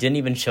actually didn't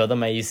even show them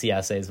my UC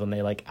essays when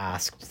they, like,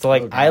 asked. So,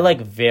 like, I,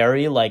 like,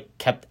 very, like,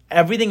 kept...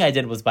 Everything I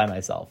did was by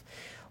myself.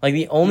 Like,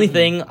 the only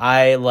thing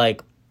I,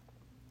 like...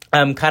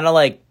 I'm kind of,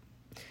 like,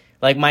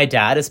 my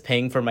dad is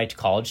paying for my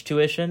college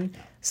tuition.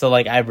 So,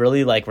 like, I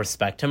really, like,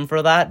 respect him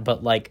for that.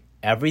 But, like,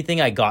 everything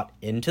I got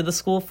into the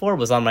school for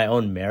was on my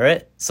own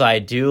merit. So I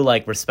do,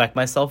 like, respect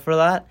myself for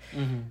that.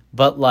 Mm-hmm.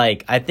 But,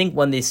 like, I think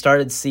when they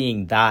started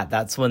seeing that,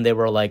 that's when they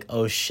were like,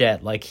 oh,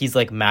 shit. Like, he's,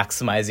 like,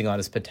 maximizing on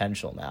his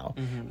potential now.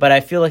 Mm-hmm. But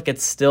I feel like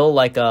it's still,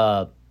 like,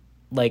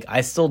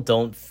 I still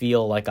don't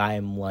feel like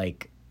I'm,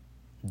 like,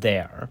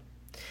 there.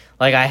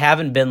 Like, I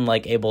haven't been,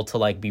 like, able to,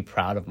 like, be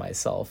proud of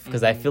myself.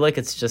 Because I feel like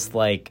it's just,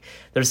 like,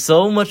 there's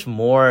so much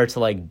more to,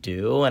 like,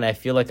 do. And I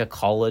feel like a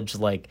college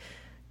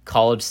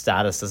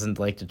status doesn't,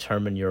 like,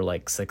 determine your,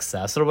 like,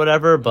 success or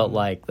whatever. But,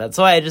 like, that's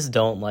why I just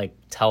don't, like,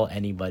 tell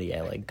anybody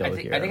I, like, go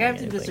here. I think or I have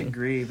to anything.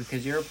 disagree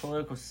because you're a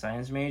political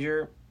science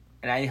major,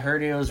 and I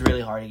heard it was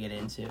really hard to get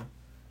into.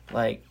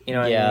 Like, what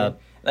I mean?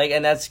 Like,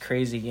 and that's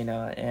crazy,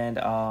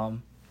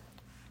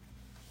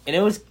 and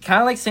it was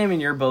kind of like same in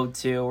your boat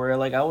too, where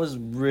like I was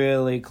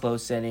really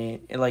close settling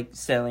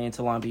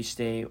into Long Beach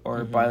State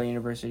or Baylor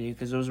University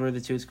because those were the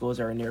two schools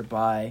that were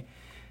nearby,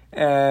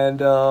 and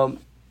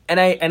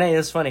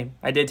it's funny.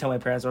 I did tell my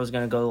parents I was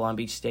gonna go to Long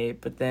Beach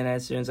State, but then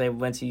as soon as I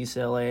went to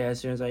UCLA, as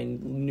soon as I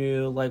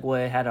knew like what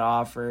it had to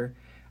offer,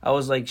 I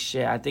was like,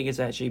 shit, I think it's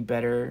actually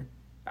better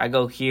I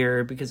go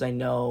here because I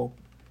know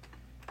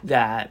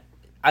that.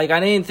 Like,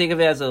 I didn't think of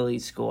it as an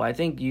elite school. I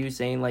think you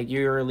saying, like,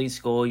 you're an elite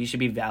school, you should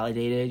be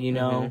validated,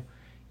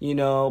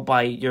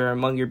 by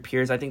among your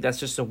peers. I think that's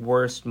just the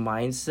worst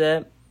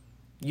mindset.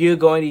 You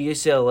going to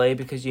UCLA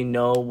because you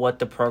know what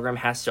the program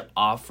has to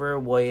offer,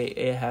 what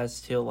it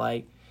has to,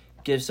 like,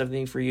 give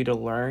something for you to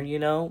learn,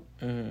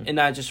 And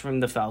not just from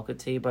the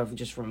faculty, but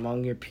just from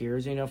among your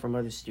peers, from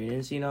other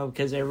students,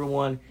 because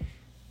everyone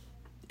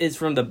is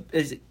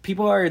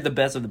people are the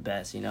best of the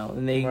best,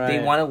 and they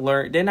want to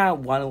learn. They not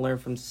want to learn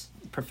from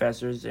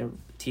professors and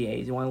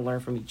TAs. You want to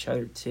learn from each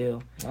other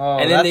too. Oh,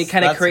 and then they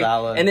kind of create,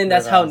 valid. and then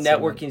that's how Valid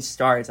networking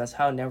starts. That's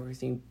how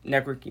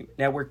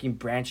networking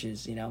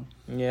branches.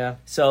 Yeah.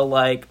 So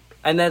like,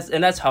 and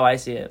that's how I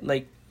see it.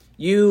 Like,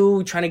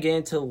 you trying to get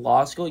into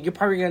law school, you're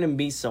probably gonna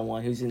meet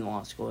someone who's in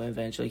law school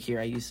eventually here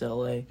at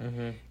UCLA,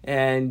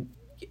 and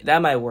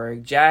that might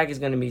work. Jack is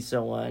gonna meet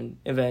someone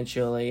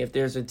eventually. If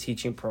there's a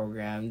teaching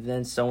program,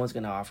 then someone's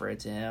gonna offer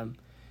it to him.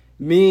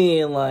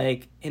 Me,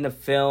 like, in a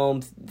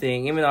film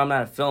thing, even though I'm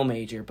not a film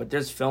major, but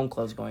there's film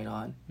clubs going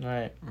on.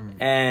 Right.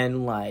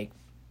 And, like,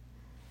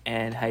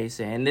 and how you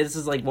say, and this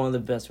is, like, one of the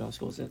best film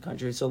schools in the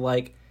country. So,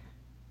 like,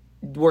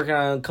 working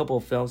on a couple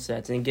of film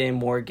sets and getting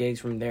more gigs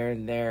from there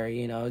and there,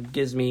 it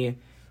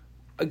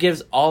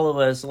gives all of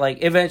us,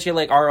 like, eventually,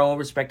 like, our own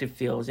respective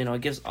fields,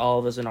 it gives all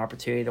of us an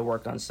opportunity to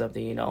work on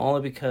something,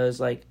 only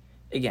because, like,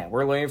 again,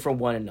 we're learning from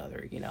one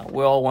another,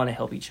 we all want to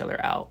help each other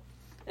out.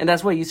 And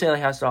that's what UCLA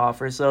has to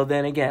offer. So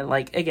then again,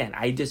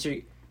 I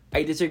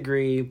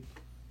disagree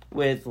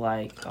with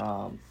like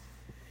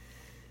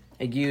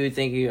you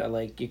think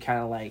you kind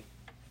of like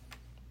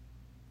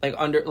like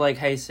under like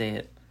how you say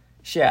it.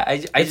 Yeah,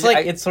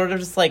 It's sort of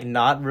just like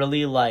not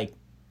really like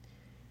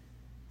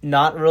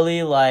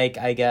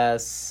I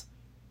guess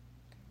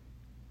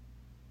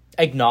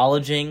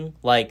acknowledging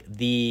like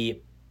the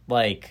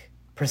like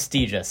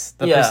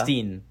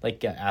pristine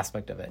like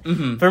aspect of it.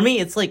 Mm-hmm. For me,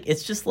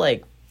 it's just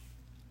like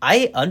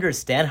I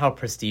understand how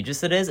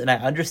prestigious it is, and I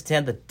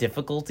understand the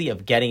difficulty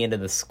of getting into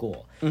the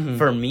school. Mm-hmm.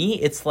 For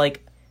me, it's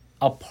like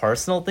a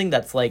personal thing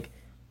that's like,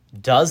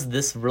 does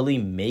this really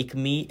make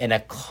me an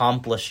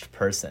accomplished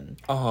person?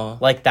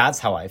 Like, that's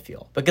how I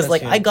feel. Because,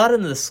 like, I got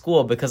into the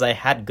school because I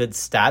had good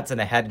stats,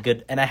 and I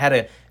had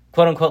a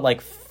quote-unquote, like,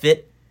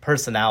 fit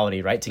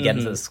personality, right, to get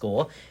into the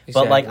school. Exactly.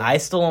 But, like, I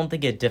still don't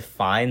think it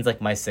defines,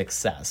 like, my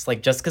success.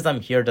 Like, just because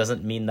I'm here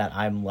doesn't mean that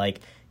I'm, like,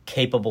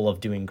 capable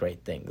of doing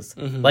great things.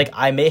 Like,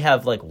 I may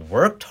have, like,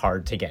 worked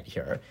hard to get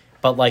here,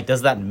 but, like,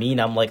 does that mean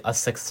I'm, like, a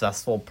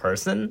successful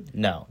person?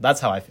 No. That's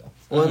how I feel.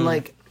 Well, and,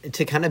 like,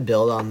 to kind of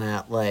build on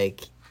that,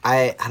 like,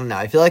 I don't know.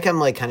 I feel like I'm,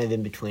 like, kind of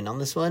in between on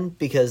this one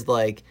because,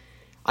 like,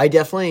 I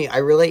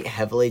relate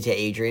heavily to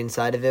Adrian's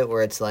side of it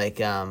where it's, like,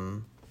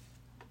 kind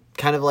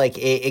of, like,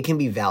 it can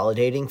be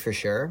validating for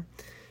sure.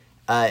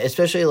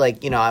 Especially,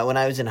 like, you know, when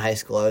I was in high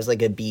school, I was,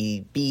 like, a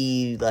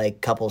B, like,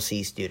 couple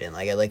C student.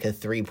 Like, I had, like, a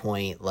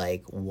 3.2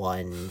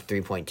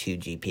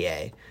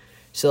 GPA.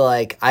 So,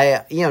 like,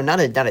 not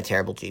a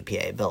terrible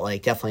GPA, but,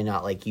 like, definitely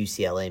not, like,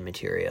 UCLA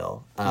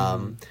material.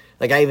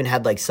 Like, I even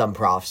had, like, some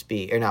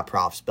not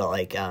profs, but,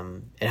 like,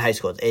 in high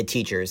school,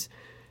 teachers,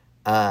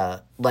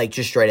 like,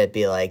 just straight up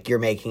be like, you're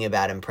making a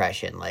bad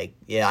impression. Like,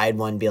 yeah, I had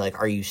one be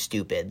like, are you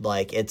stupid?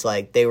 Like, it's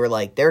like, they were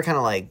kind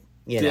of, like,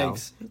 you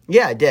dicks. know.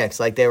 Yeah, dicks.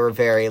 Like, they were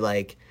very,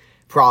 like,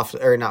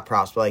 not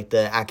profs, but, like,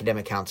 the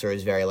academic counselor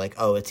is very, like,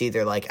 oh, it's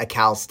either, like, a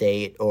Cal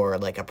State or,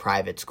 like, a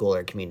private school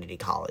or community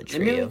college for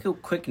Let me you. make a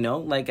quick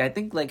note. Like, I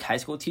think, like, high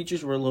school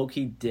teachers were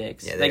low-key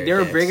dicks. Yeah, like, they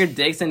were bigger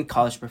dicks than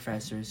college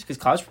professors. Because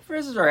college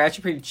professors are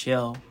actually pretty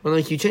chill. Well,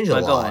 like, you change a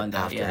But go lot on, though,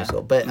 after yeah. high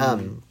school. But, but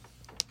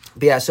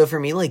yeah, so for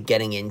me, like,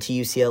 getting into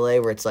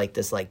UCLA, where it's, like,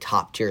 this, like,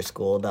 top-tier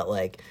school that,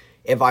 like,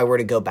 if I were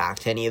to go back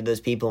to any of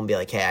those people and be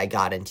like, hey, I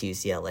got into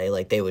UCLA,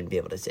 like, they wouldn't be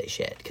able to say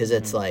shit. Because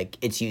it's, like,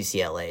 it's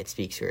UCLA. It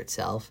speaks for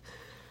itself.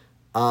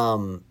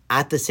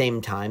 At the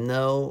same time,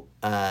 though,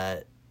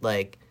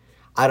 like,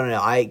 I don't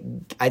know. I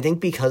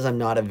think because I'm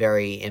not a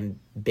very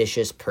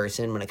ambitious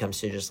person when it comes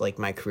to just, like,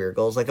 my career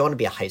goals, like, I want to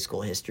be a high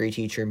school history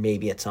teacher,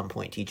 maybe at some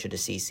point teach at a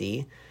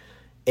CC.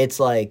 It's,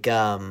 like,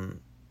 I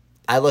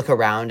look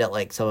around at,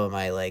 like, some of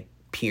my, like,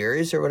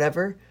 peers or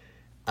whatever,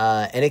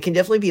 and it can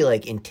definitely be,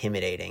 like,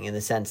 intimidating in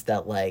the sense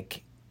that,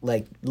 like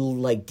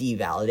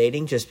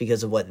devalidating just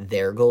because of what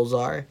their goals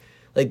are.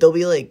 Like, there'll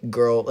be, like,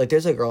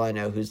 there's a girl I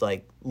know who's,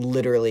 like,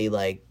 literally,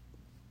 like,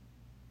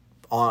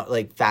 on,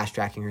 like,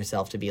 fast-tracking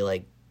herself to be,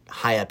 like,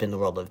 high up in the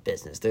world of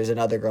business. There's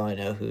another girl I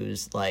know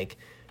who's, like,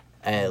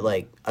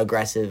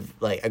 aggressively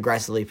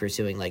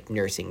pursuing, like,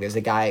 nursing. There's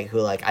a guy who,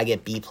 like, I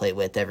get B-plate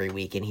with every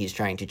week, and he's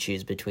trying to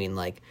choose between,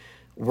 like,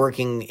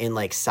 working in,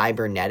 like,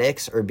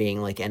 cybernetics or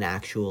being, like, an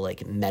actual,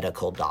 like,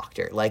 medical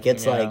doctor. Like,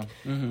 it's, like,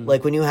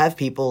 like, when you have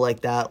people like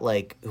that,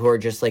 like, who are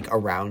just, like,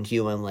 around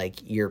you and, like,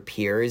 your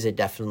peers, it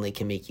definitely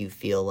can make you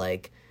feel,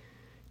 like,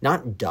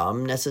 not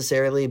dumb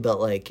necessarily, but,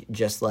 like,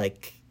 just,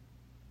 like,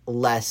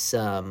 less,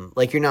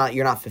 like, you're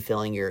not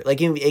fulfilling your, like,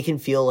 it can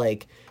feel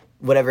like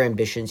whatever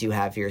ambitions you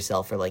have for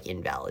yourself are, like,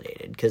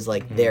 invalidated because,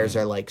 like, theirs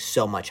are, like,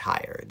 so much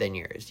higher than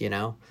yours, you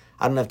know?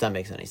 I don't know if that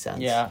makes any sense.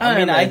 Yeah, I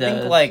mean, I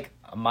think, like,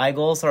 my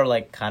goals are,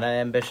 like, kind of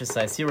ambitious.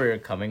 I see where you're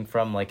coming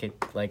from.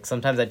 Like,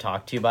 sometimes I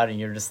talk to you about it, and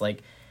you're just,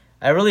 like,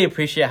 I really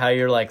appreciate how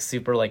you're, like,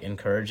 super, like,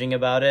 encouraging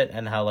about it,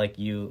 and how, like,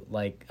 you,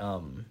 like,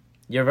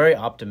 you're very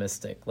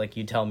optimistic. Like,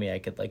 you tell me I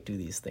could, like, do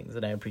these things,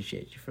 and I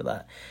appreciate you for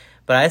that.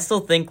 But I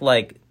still think,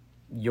 like,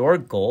 your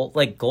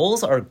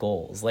goals are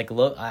goals. Like,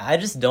 look, I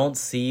just don't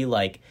see,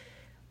 like,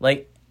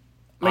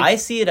 I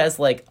see it as,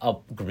 like, a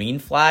green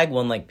flag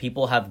when, like,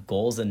 people have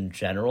goals in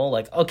general.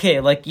 Like, okay,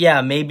 like, yeah,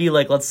 maybe,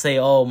 like, let's say,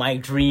 oh, my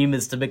dream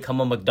is to become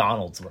a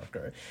McDonald's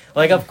worker.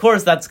 Like, of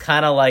course, that's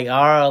kind of, like,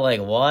 like,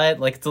 what?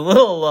 Like, it's a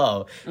little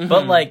low.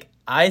 But, like,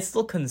 I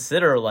still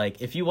consider,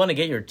 like, if you want to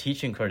get your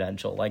teaching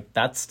credential, like,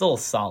 that's still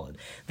solid.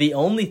 The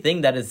only thing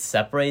that is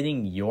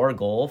separating your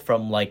goal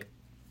from, like,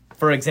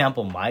 for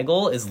example, my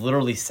goal is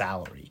literally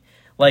salary.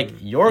 Like,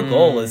 your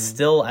goal is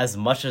still as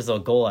much as a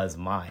goal as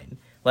mine.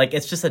 Like,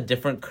 it's just a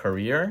different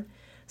career.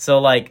 So,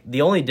 like,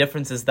 the only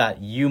difference is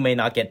that you may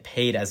not get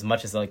paid as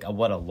much as, like,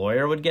 what a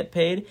lawyer would get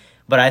paid.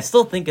 But I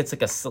still think it's,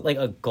 like,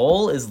 a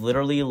goal is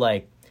literally,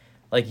 like,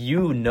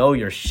 you know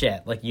your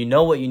shit. Like, you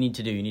know what you need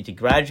to do. You need to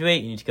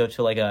graduate. You need to go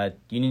to,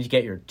 you need to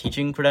get your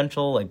teaching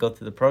credential, like, go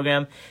through the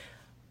program.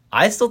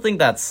 I still think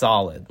that's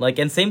solid. Like,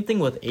 and same thing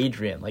with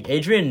Adrian. Like,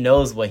 Adrian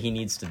knows what he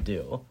needs to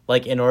do,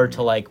 like, in order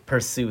to, like,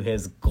 pursue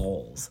his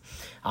goals.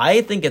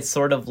 I think it's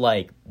sort of,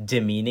 like,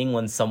 demeaning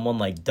when someone,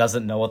 like,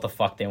 doesn't know what the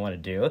fuck they want to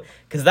do.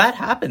 Because that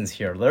happens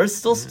here. There's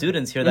still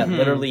students here that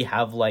literally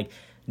have, like,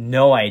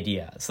 no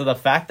idea. So the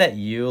fact that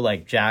you,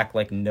 like, Jack,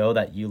 like, know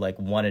that you, like,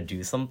 want to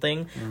do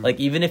something, like,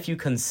 even if you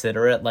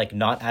consider it, like,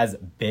 not as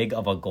big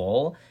of a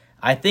goal,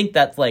 I think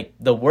that's like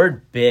the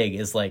word big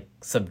is like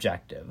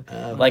subjective.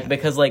 Like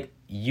because like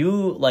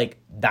you like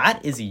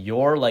that is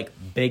your like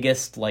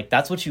biggest like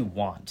that's what you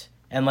want.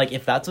 And like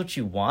if that's what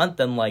you want,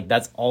 then like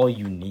that's all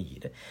you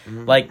need.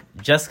 Like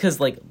just because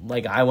like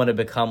I want to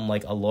become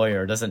like a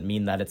lawyer doesn't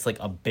mean that it's like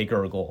a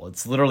bigger goal.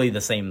 It's literally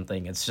the same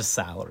thing. It's just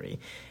salary.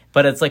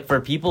 But it's like for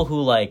people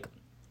who like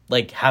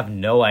have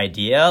no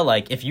idea,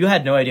 like if you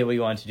had no idea what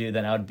you wanted to do,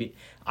 then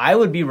I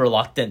would be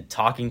reluctant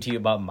talking to you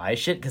about my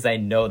shit because I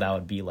know that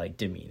would be like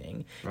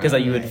demeaning because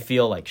you would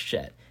feel like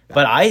shit.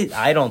 But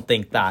I don't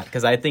think that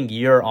because I think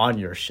you're on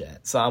your shit.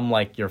 So I'm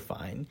like, you're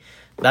fine.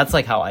 That's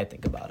like how I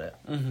think about it.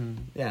 Mm-hmm.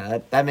 Yeah,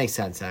 that makes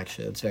sense,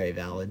 actually. It's very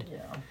valid.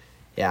 Yeah.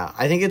 Yeah,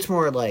 I think it's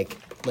more like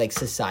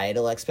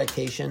societal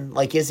expectation.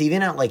 Like, is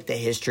even at like the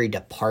history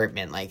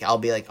department, like I'll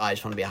be like, oh, I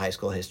just want to be a high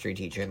school history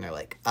teacher, and they're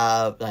like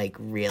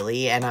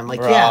really? And I'm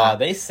like, Bro, yeah,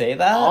 they say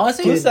that.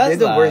 Honestly, Who dude, says they're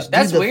the that? worst.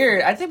 That's Dude,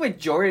 weird. I think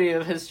majority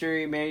of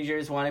history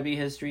majors want to be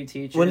history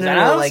teachers. Well, no, and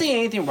no, I don't like, see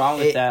anything wrong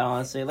with that,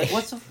 honestly. Like,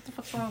 what the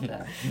fuck's wrong with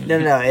that?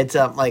 no, it's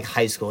like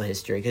high school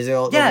history because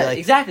they'll be Yeah, like,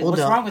 exactly. well,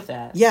 What's no. wrong with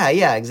that?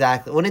 Yeah,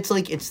 exactly. When it's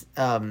like it's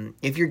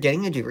if you're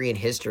getting a degree in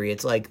history,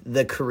 it's like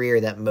the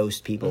career that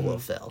most people will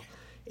fill.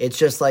 It's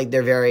just like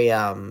they're very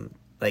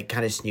like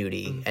kind of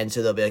snooty, and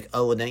so they'll be like,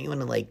 "Oh, well, don't you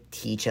want to like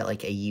teach at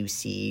like a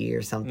UC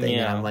or something?" And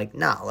Yeah. I'm like,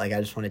 "No, like I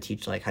just want to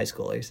teach like high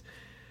schoolers."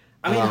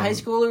 I mean, high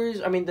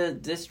schoolers, I mean, the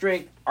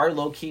district are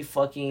low-key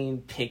fucking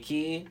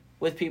picky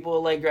with people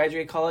who, like,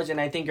 graduate college, and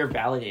I think you're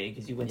validated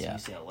because you went to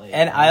UCLA.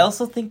 And I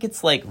also think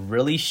it's like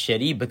really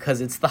shitty because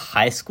it's the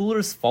high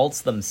schoolers'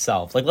 faults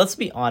themselves. Like, let's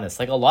be honest.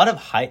 Like, a lot of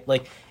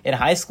in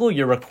high school,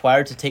 you're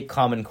required to take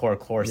Common Core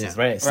courses,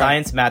 right?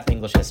 Science, math,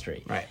 English,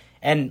 history. Right.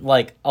 And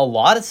like a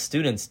lot of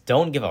students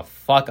don't give a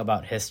fuck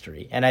about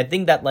history. And I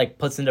think that like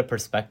puts into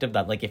perspective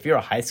that like if you're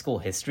a high school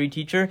history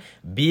teacher,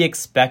 be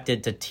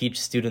expected to teach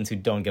students who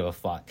don't give a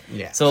fuck.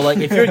 Yeah. So like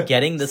if you're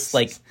getting this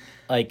like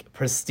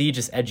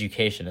prestigious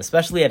education,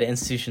 especially at an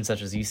institution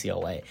such as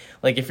UCLA,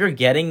 like if you're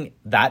getting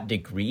that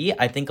degree,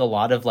 I think a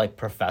lot of like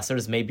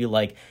professors maybe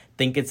like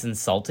think it's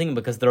insulting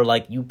because they're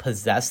like, you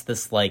possess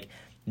this like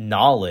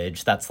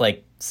knowledge that's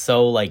like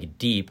so like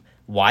deep.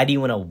 Why do you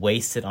want to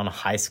waste it on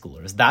high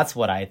schoolers? That's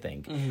what I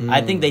think.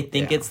 I think they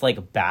think it's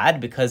like bad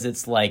because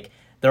it's like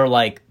they're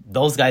like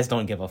those guys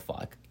don't give a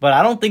fuck. But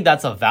I don't think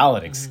that's a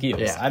valid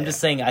excuse. I'm just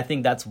saying I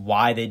think that's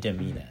why they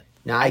demean it.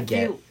 No, I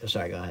get.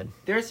 Sorry, go ahead.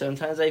 There are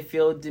sometimes I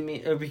feel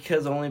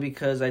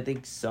because I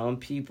think some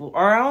people,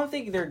 or I don't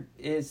think there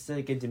is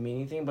like a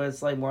demeaning thing, but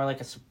it's like more like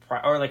a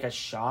surprise or like a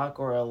shock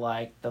or a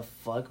like the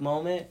fuck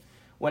moment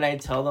when I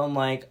tell them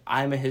like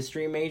I'm a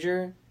history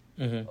major,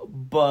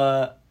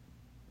 but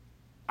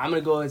I'm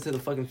gonna go into the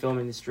fucking film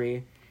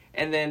industry,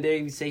 and then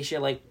they say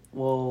shit like,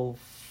 well,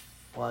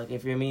 fuck,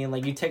 if you mean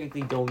like you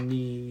technically don't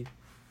need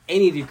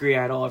any degree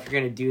at all if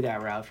you're gonna do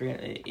that route. If you're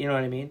gonna, you know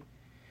what I mean?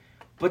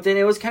 But then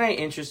it was kind of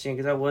interesting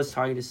because I was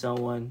talking to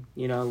someone,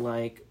 you know,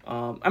 like,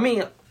 I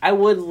mean, I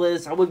would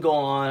go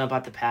on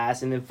about the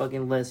past and then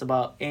fucking list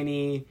about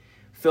any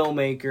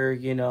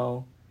filmmaker, you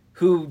know,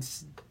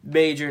 who's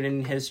majored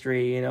in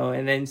history, you know,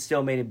 and then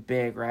still made it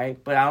big, right?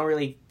 But I don't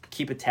really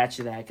keep attached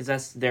to that because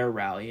that's their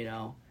route, you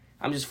know.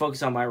 I'm just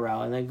focused on my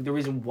route, and then the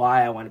reason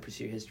why I want to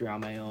pursue history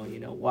on my own,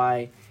 you know,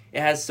 why it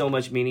has so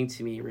much meaning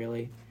to me,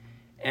 really.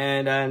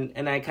 And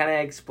I kind of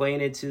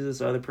explained it to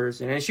this other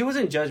person, and she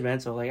wasn't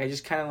judgmental. Like I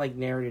just kind of like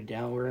narrowed it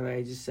down, where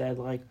I just said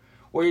like,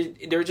 or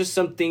there are just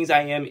some things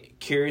I am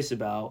curious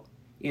about,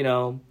 you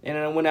know. And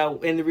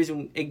and the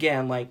reason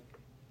again, like,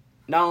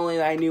 not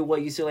only I knew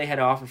what UCLA had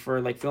to offer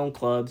for like film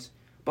clubs,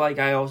 but like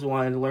I also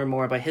wanted to learn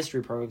more about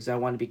history programs. I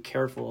wanted to be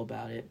careful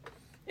about it.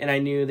 And I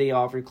knew they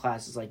offered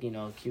classes like, you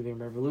know, Cuban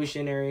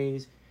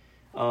revolutionaries.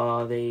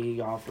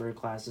 They offered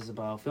classes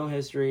about film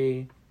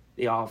history.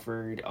 They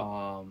offered,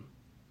 what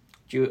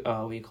do you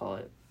call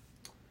it?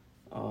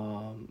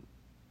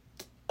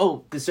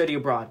 The study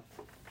abroad.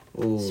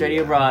 Study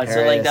abroad. Paris.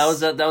 So like that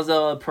was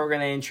a program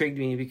that intrigued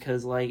me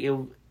because like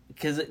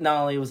because not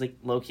only it was like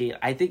low key,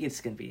 I think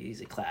it's gonna be an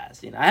easy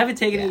class. You know, I haven't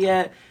taken it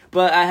yet,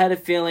 but I had a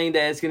feeling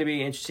that it's gonna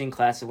be an interesting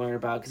class to learn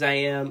about because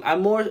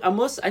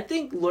I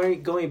think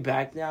going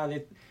back now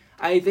that.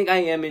 I think I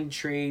am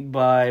intrigued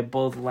by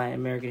both Latin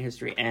American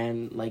history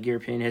and like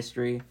European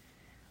history,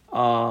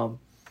 and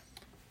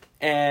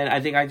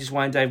I think I just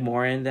want to dive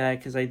more in that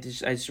because I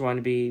just want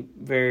to be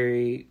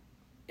very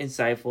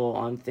insightful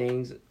on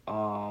things,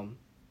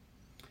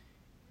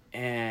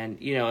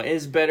 and you know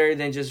it's better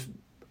than just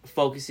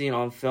focusing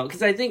on film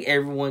because I think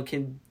everyone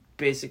can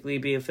basically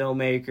be a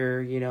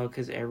filmmaker, you know,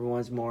 because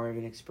everyone's more of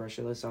an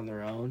expressionist on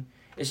their own.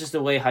 It's just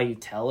the way how you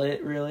tell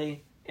it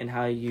really and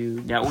how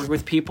you network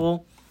with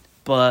people.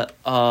 But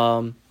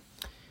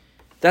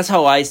that's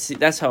how I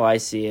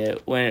see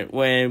it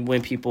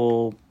when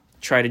people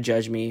try to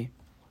judge me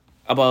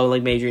about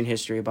like majoring in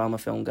history, about I'm a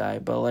film guy.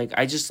 But like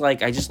I just like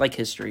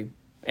history,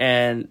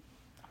 and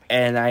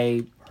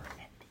I.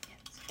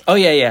 Oh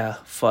yeah,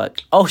 fuck.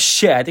 Oh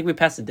shit, I think we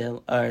passed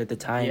the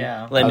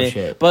time limit. Oh,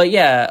 shit. But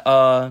yeah,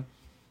 I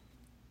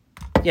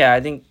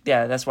think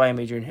that's why I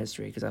majored in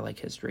history because I like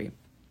history.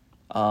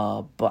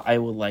 But I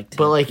would like to.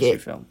 But like pursue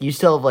it, film. you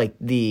still have like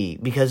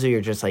because of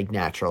your just like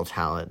natural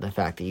talent, the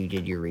fact that you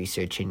did your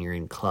research and you're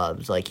in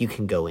clubs, like you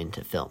can go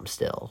into film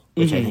still,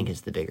 which I think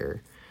is the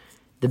bigger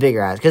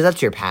ask, because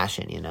that's your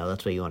passion, you know,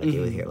 that's what you want to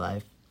do with your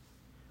life,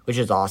 which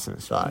is awesome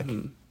as fuck.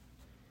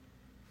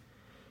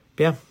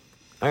 Yeah.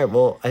 All right.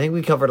 Well, I think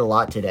we covered a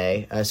lot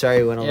today.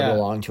 Sorry we went a little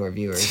long to our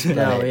viewers.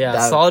 No,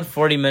 solid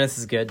 40 minutes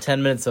is good.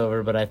 10 minutes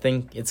over, but I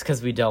think it's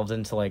because we delved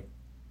into like.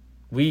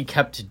 We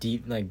kept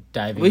deep, like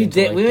diving. We into,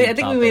 did. Like, I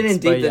think we went in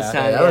deep this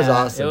time. that was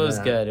awesome. It was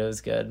good. It was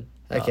good.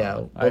 Heck yeah.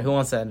 All right, who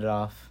wants to end it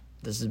off?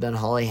 This has been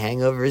Holly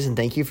Hangovers, and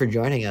thank you for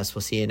joining us.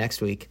 We'll see you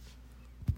next week.